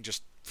tank and being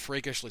just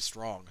freakishly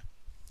strong.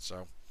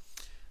 So,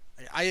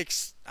 I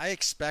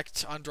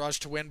expect Andrade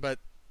to win, but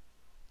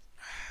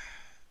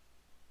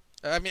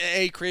I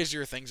mean,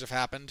 crazier things have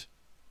happened.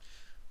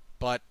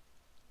 But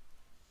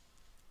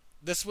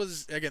this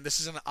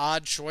is an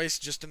odd choice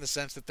just in the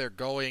sense that they're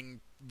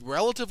going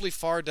relatively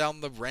far down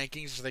the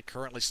rankings as they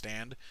currently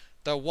stand.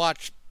 They'll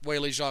watch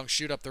Weili Zhang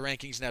shoot up the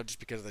rankings now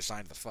just because they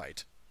signed the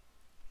fight.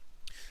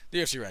 The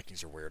UFC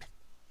rankings are weird.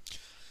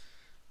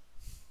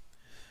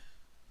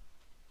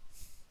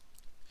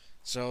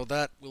 So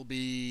that will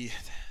be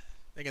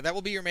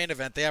your main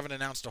event. They haven't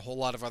announced a whole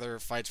lot of other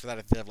fights for that.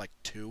 I think they have like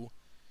 2.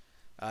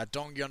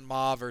 Dong Yun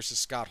Ma versus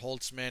Scott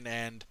Holtzman,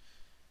 and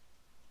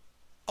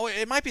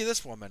it might be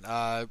this woman.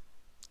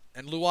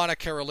 And Luana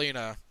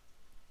Carolina,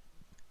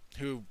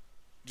 who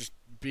just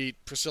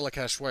beat Priscilla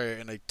Cachoeira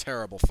in a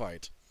terrible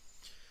fight,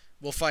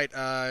 will fight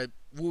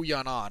Wu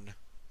Yanan.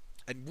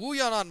 And Wu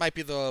Yanan might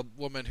be the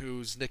woman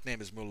whose nickname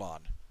is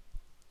Mulan.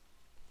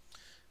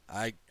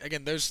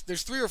 There's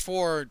 3 or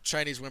 4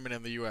 Chinese women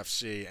in the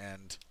UFC,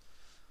 and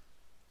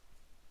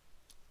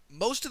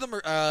most of them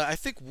are. I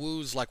think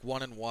Wu's like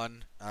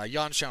 1-1.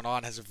 Yan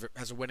Xiaonan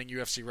has a winning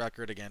UFC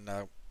record. Again,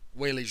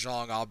 Weili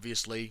Zhang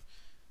obviously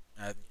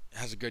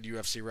has a good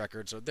UFC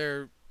record, so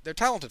they're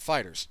talented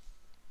fighters.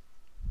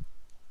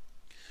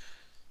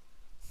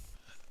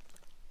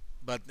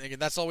 But again,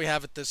 that's all we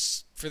have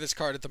for this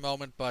card at the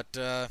moment. But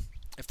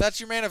if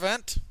that's your main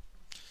event,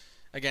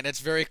 again,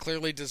 it's very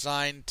clearly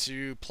designed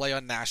to play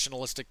on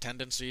nationalistic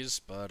tendencies.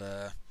 But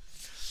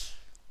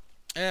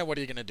what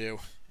are you gonna do?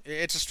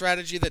 It's a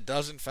strategy that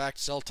does in fact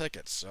sell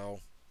tickets.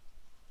 So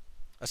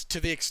to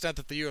the extent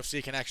that the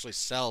UFC can actually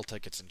sell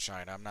tickets in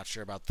China, I'm not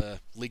sure about the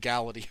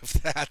legality of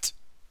that.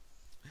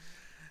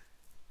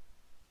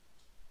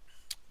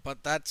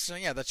 But that's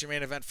your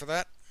main event for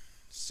that.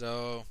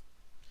 So,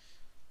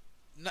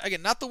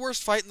 again, not the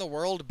worst fight in the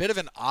world. A bit of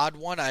an odd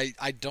one. I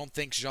don't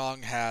think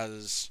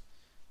Zhang's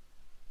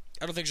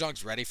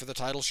ready for the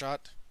title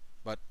shot.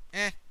 But,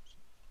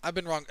 I've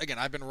been wrong. Again,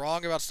 I've been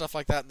wrong about stuff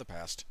like that in the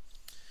past.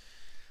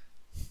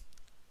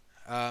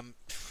 Let's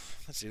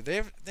see.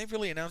 They've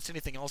really announced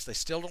anything else? They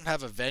still don't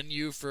have a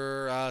venue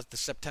for the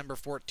September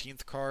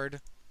 14th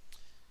card.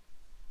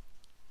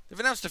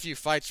 They've announced a few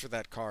fights for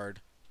that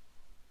card.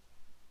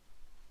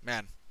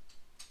 Man,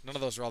 none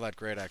of those are all that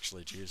great,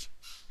 actually. Jeez.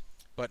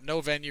 But no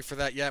venue for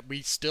that yet.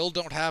 We still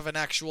don't have an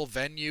actual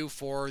venue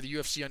for the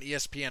UFC on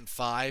ESPN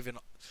 5, and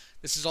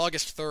this is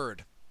August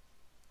 3rd.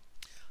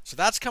 So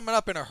that's coming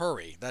up in a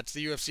hurry. That's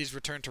the UFC's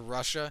return to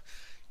Russia.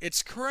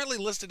 It's currently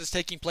listed as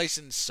taking place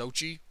in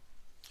Sochi,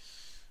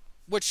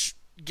 which,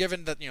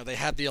 given that they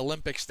had the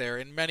Olympics there,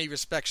 in many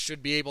respects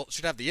should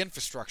have the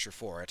infrastructure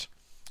for it.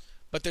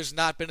 But there's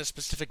not been a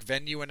specific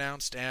venue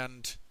announced,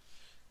 and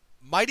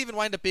might even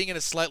wind up being in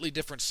a slightly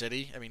different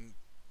city. I mean,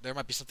 there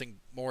might be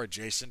something more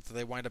adjacent that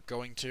they wind up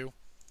going to.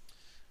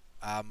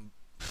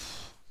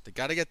 They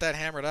got to get that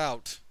hammered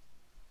out,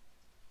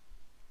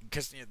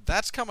 because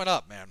that's coming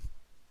up, man.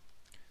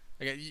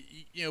 Again,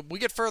 we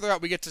get further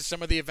out, we get to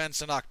some of the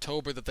events in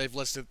October that they've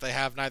listed that they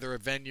have neither a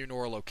venue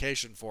nor a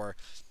location for.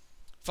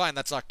 Fine,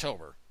 that's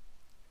October.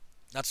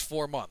 That's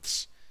 4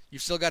 months.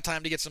 You've still got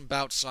time to get some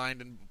bouts signed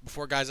and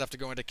before guys have to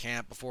go into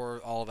camp,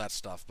 before all of that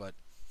stuff. But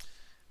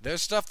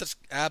there's stuff that's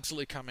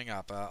absolutely coming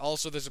up.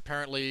 Also, there's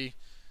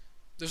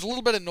a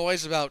little bit of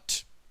noise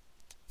about,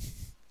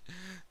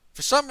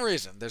 for some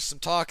reason, there's some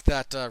talk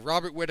that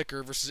Robert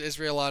Whittaker versus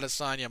Israel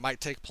Adesanya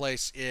might take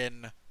place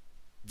in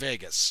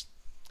Vegas.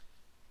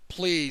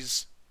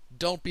 Please,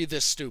 don't be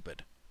this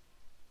stupid.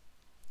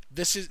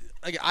 This is,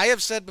 like I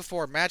have said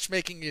before,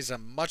 matchmaking is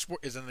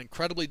an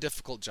incredibly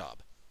difficult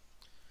job.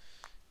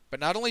 But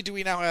not only do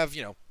we now have,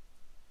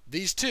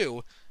 these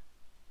two,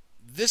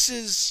 this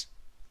is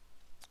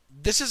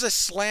a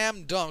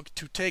slam dunk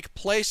to take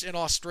place in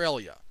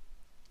Australia.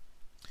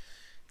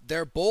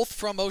 They're both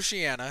from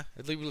Oceania.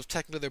 I believe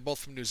technically they're both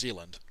from New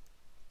Zealand. I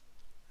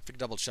have to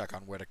double check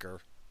on Whittaker.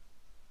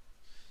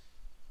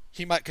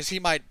 He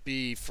might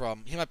be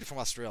from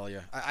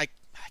Australia. I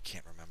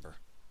can't remember.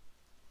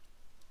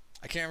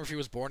 I can't remember if he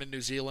was born in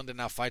New Zealand and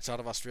now fights out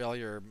of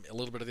Australia, or a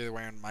little bit of the other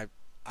way around.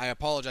 I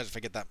apologize if I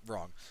get that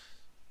wrong.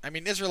 I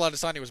mean, Israel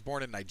Adesanya was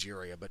born in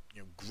Nigeria, but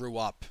grew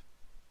up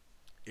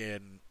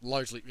in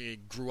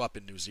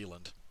New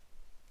Zealand.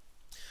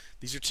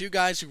 These are two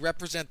guys who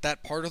represent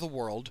that part of the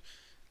world.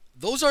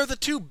 Those are the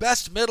two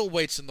best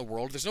middleweights in the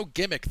world. There's no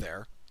gimmick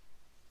there.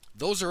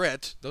 Those are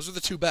it. Those are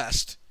the two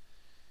best.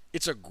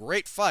 It's a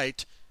great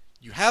fight.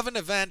 You have an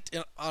event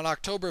on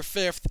October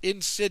 5th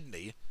in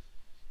Sydney.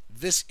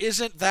 This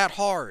isn't that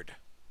hard.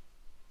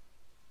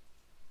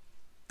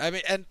 I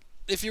mean, and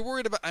if you're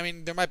worried about,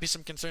 there might be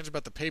some concerns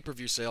about the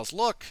pay-per-view sales.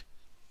 Look,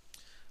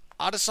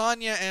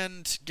 Adesanya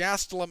and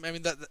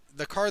Gastelum,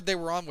 the card they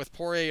were on with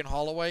Poirier and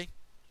Holloway,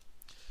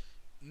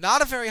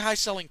 not a very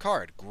high-selling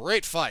card.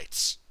 Great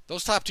fights.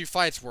 Those top two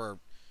fights were,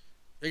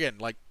 again,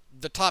 like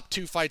the top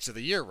two fights of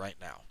the year right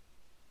now.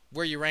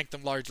 Where you rank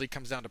them largely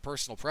comes down to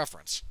personal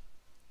preference.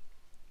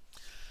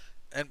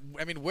 And,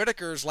 I mean,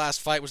 Whittaker's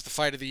last fight was the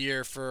fight of the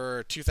year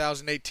for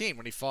 2018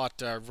 when he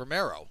fought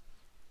Romero.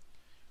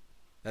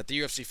 That the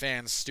UFC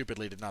fans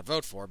stupidly did not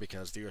vote for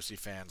because the UFC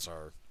fans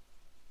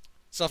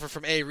suffer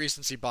from A,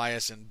 recency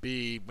bias, and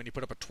B, when you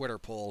put up a Twitter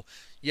poll,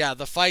 yeah,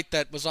 the fight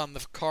that was on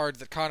the card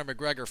that Conor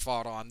McGregor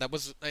fought on, that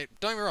was, don't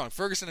get me wrong,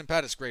 Ferguson and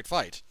Pettis, great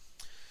fight.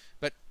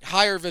 But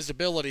higher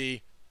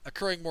visibility,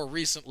 occurring more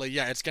recently,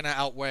 yeah, it's going to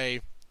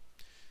outweigh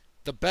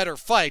the better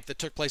fight that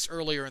took place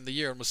earlier in the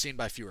year and was seen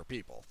by fewer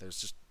people.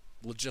 There's just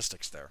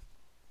logistics there.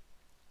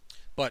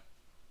 But,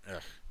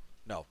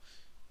 no.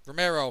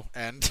 Romero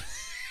and...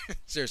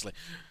 seriously.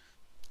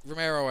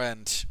 Romero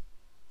and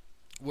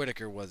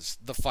Whittaker was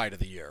the fight of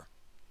the year.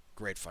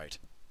 Great fight.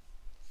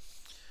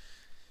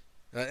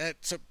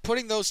 So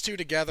putting those two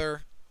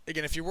together,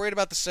 again, if you're worried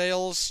about the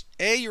sales,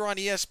 A, you're on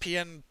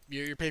ESPN,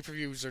 your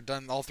pay-per-views are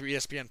done all through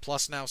ESPN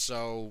Plus now,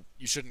 so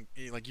you shouldn't,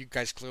 like, you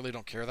guys clearly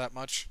don't care that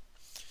much.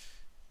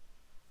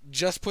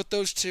 Just put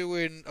those two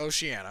in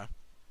Oceania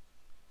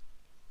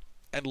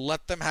and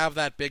let them have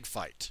that big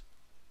fight.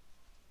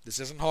 This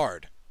isn't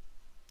hard.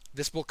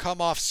 This will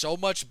come off so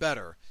much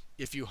better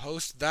if you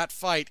host that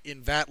fight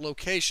in that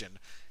location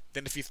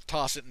than if you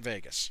toss it in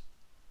Vegas.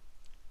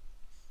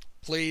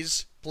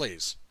 Please,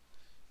 please,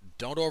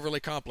 don't overly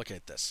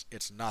complicate this.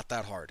 It's not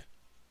that hard.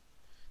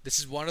 This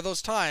is one of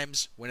those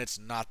times when it's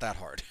not that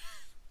hard.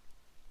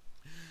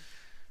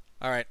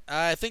 Alright,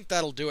 I think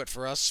that'll do it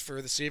for us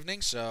for this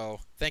evening,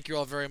 so thank you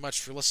all very much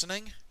for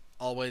listening.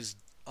 Always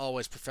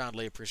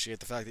profoundly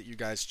appreciate the fact that you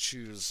guys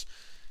choose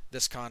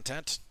this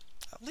content.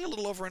 Only a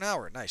little over an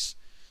hour, nice.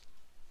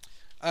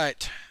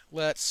 Alright,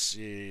 let's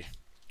see.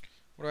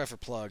 What do I have for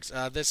plugs?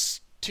 This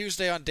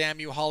Tuesday on Damn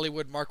You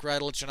Hollywood, Mark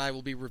Radulich and I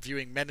will be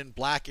reviewing Men in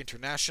Black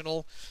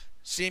International.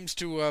 Seems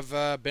to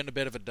have been a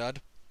bit of a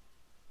dud.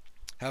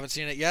 Haven't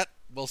seen it yet.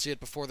 We'll see it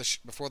before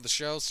the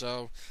show,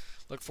 so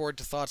look forward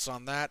to thoughts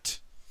on that.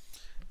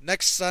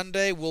 Next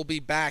Sunday, we'll be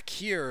back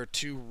here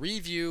to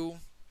review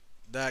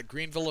that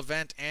Greenville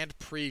event and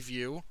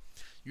preview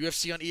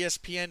UFC on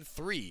ESPN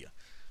 3.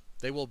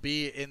 They will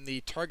be in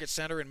the Target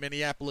Center in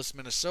Minneapolis,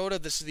 Minnesota.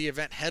 This is the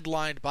event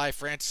headlined by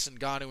Francis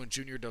Ngannou and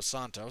Junior Dos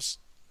Santos.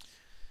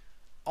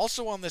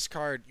 Also on this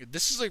card,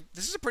 this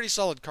is a pretty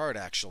solid card,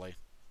 actually.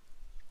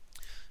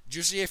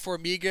 Jussier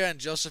Formiga and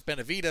Joseph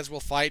Benavidez will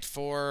fight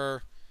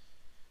for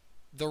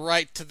the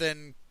right to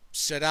then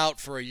sit out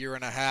for a year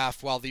and a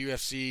half while the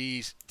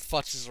UFC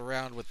futzes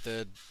around with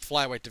the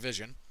flyweight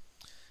division.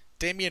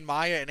 Damian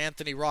Maia and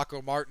Anthony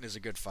Rocco Martin is a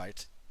good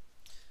fight.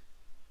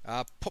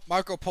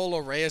 Marco Polo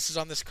Reyes is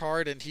on this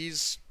card, and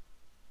he's...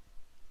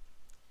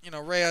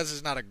 Reyes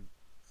is not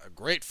a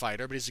great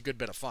fighter, but he's a good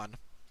bit of fun.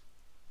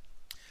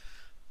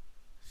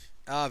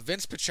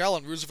 Vince Pichel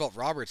and Roosevelt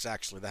Roberts,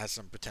 actually, that has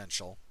some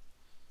potential.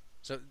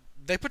 So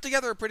they put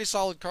together a pretty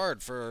solid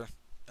card for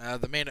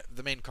the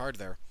main card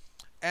there.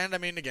 And, I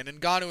mean, again,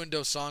 Ngannou and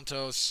Dos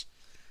Santos.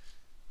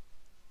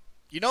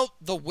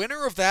 The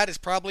winner of that is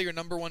probably your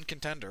number one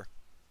contender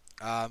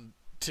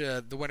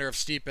to the winner of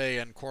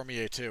Stipe and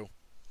Cormier, too.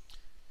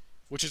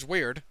 Which is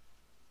weird.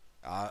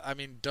 I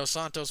mean, Dos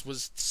Santos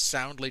was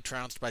soundly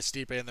trounced by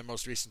Stipe in their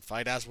most recent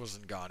fight, as was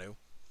Ngannou.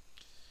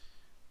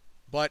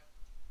 But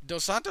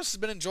Dos Santos has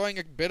been enjoying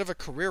a bit of a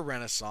career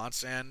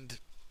renaissance, and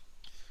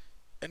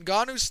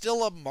Ngannou's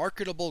still a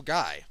marketable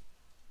guy.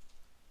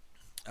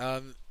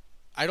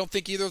 I don't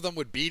think either of them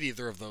would beat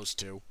either of those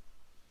two.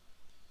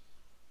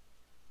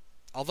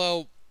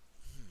 Although,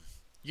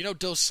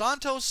 Dos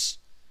Santos,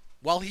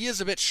 while he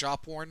is a bit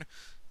shop-worn,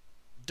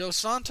 Dos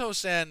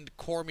Santos and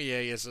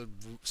Cormier is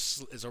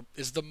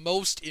the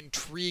most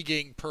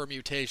intriguing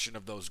permutation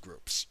of those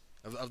groups,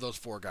 of those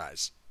four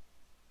guys.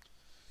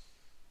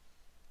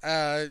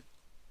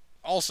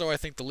 Also, I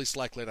think the least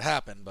likely to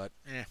happen, but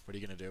what are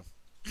you going to do?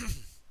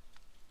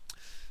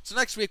 So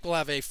next week we'll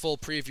have a full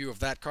preview of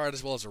that card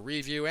as well as a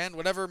review and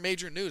whatever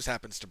major news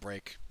happens to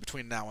break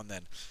between now and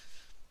then.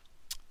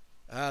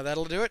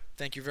 That'll do it.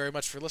 Thank you very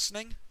much for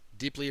listening.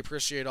 Deeply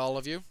appreciate all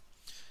of you.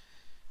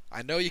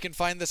 I know you can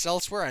find this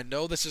elsewhere. I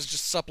know this is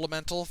just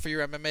supplemental for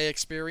your MMA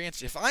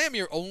experience. If I am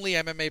your only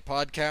MMA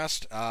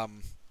podcast,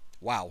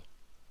 wow.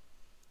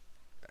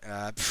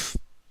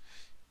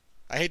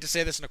 I hate to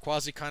say this in a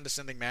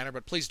quasi-condescending manner,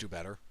 but please do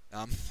better.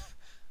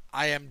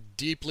 I am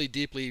deeply,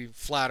 deeply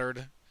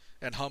flattered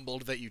and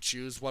humbled that you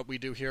choose what we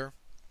do here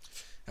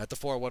at the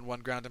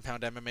 411 Ground and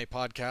Pound MMA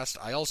podcast.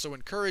 I also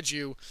encourage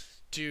you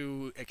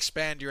to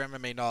expand your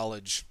MMA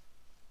knowledge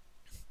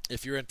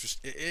if you're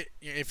interested.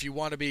 If you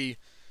want to be,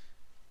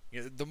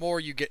 the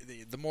more you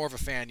get, the more of a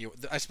fan you.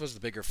 I suppose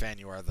the bigger fan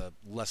you are, the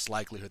less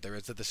likelihood there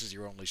is that this is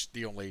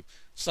the only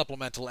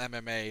supplemental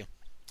MMA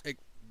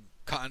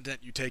content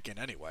you take in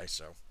anyway.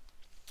 So,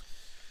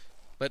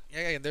 but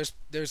yeah,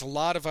 there's a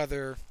lot of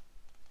other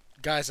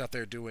guys out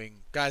there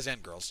guys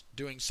and girls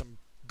doing some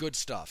good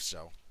stuff,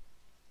 so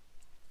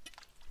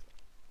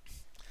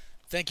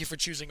thank you for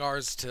choosing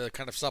ours to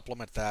kind of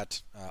supplement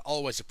that.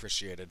 Always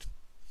appreciated.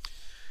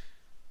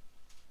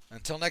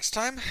 Until next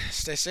time,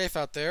 stay safe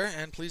out there,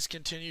 and please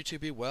continue to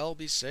be well,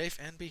 be safe,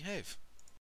 and behave.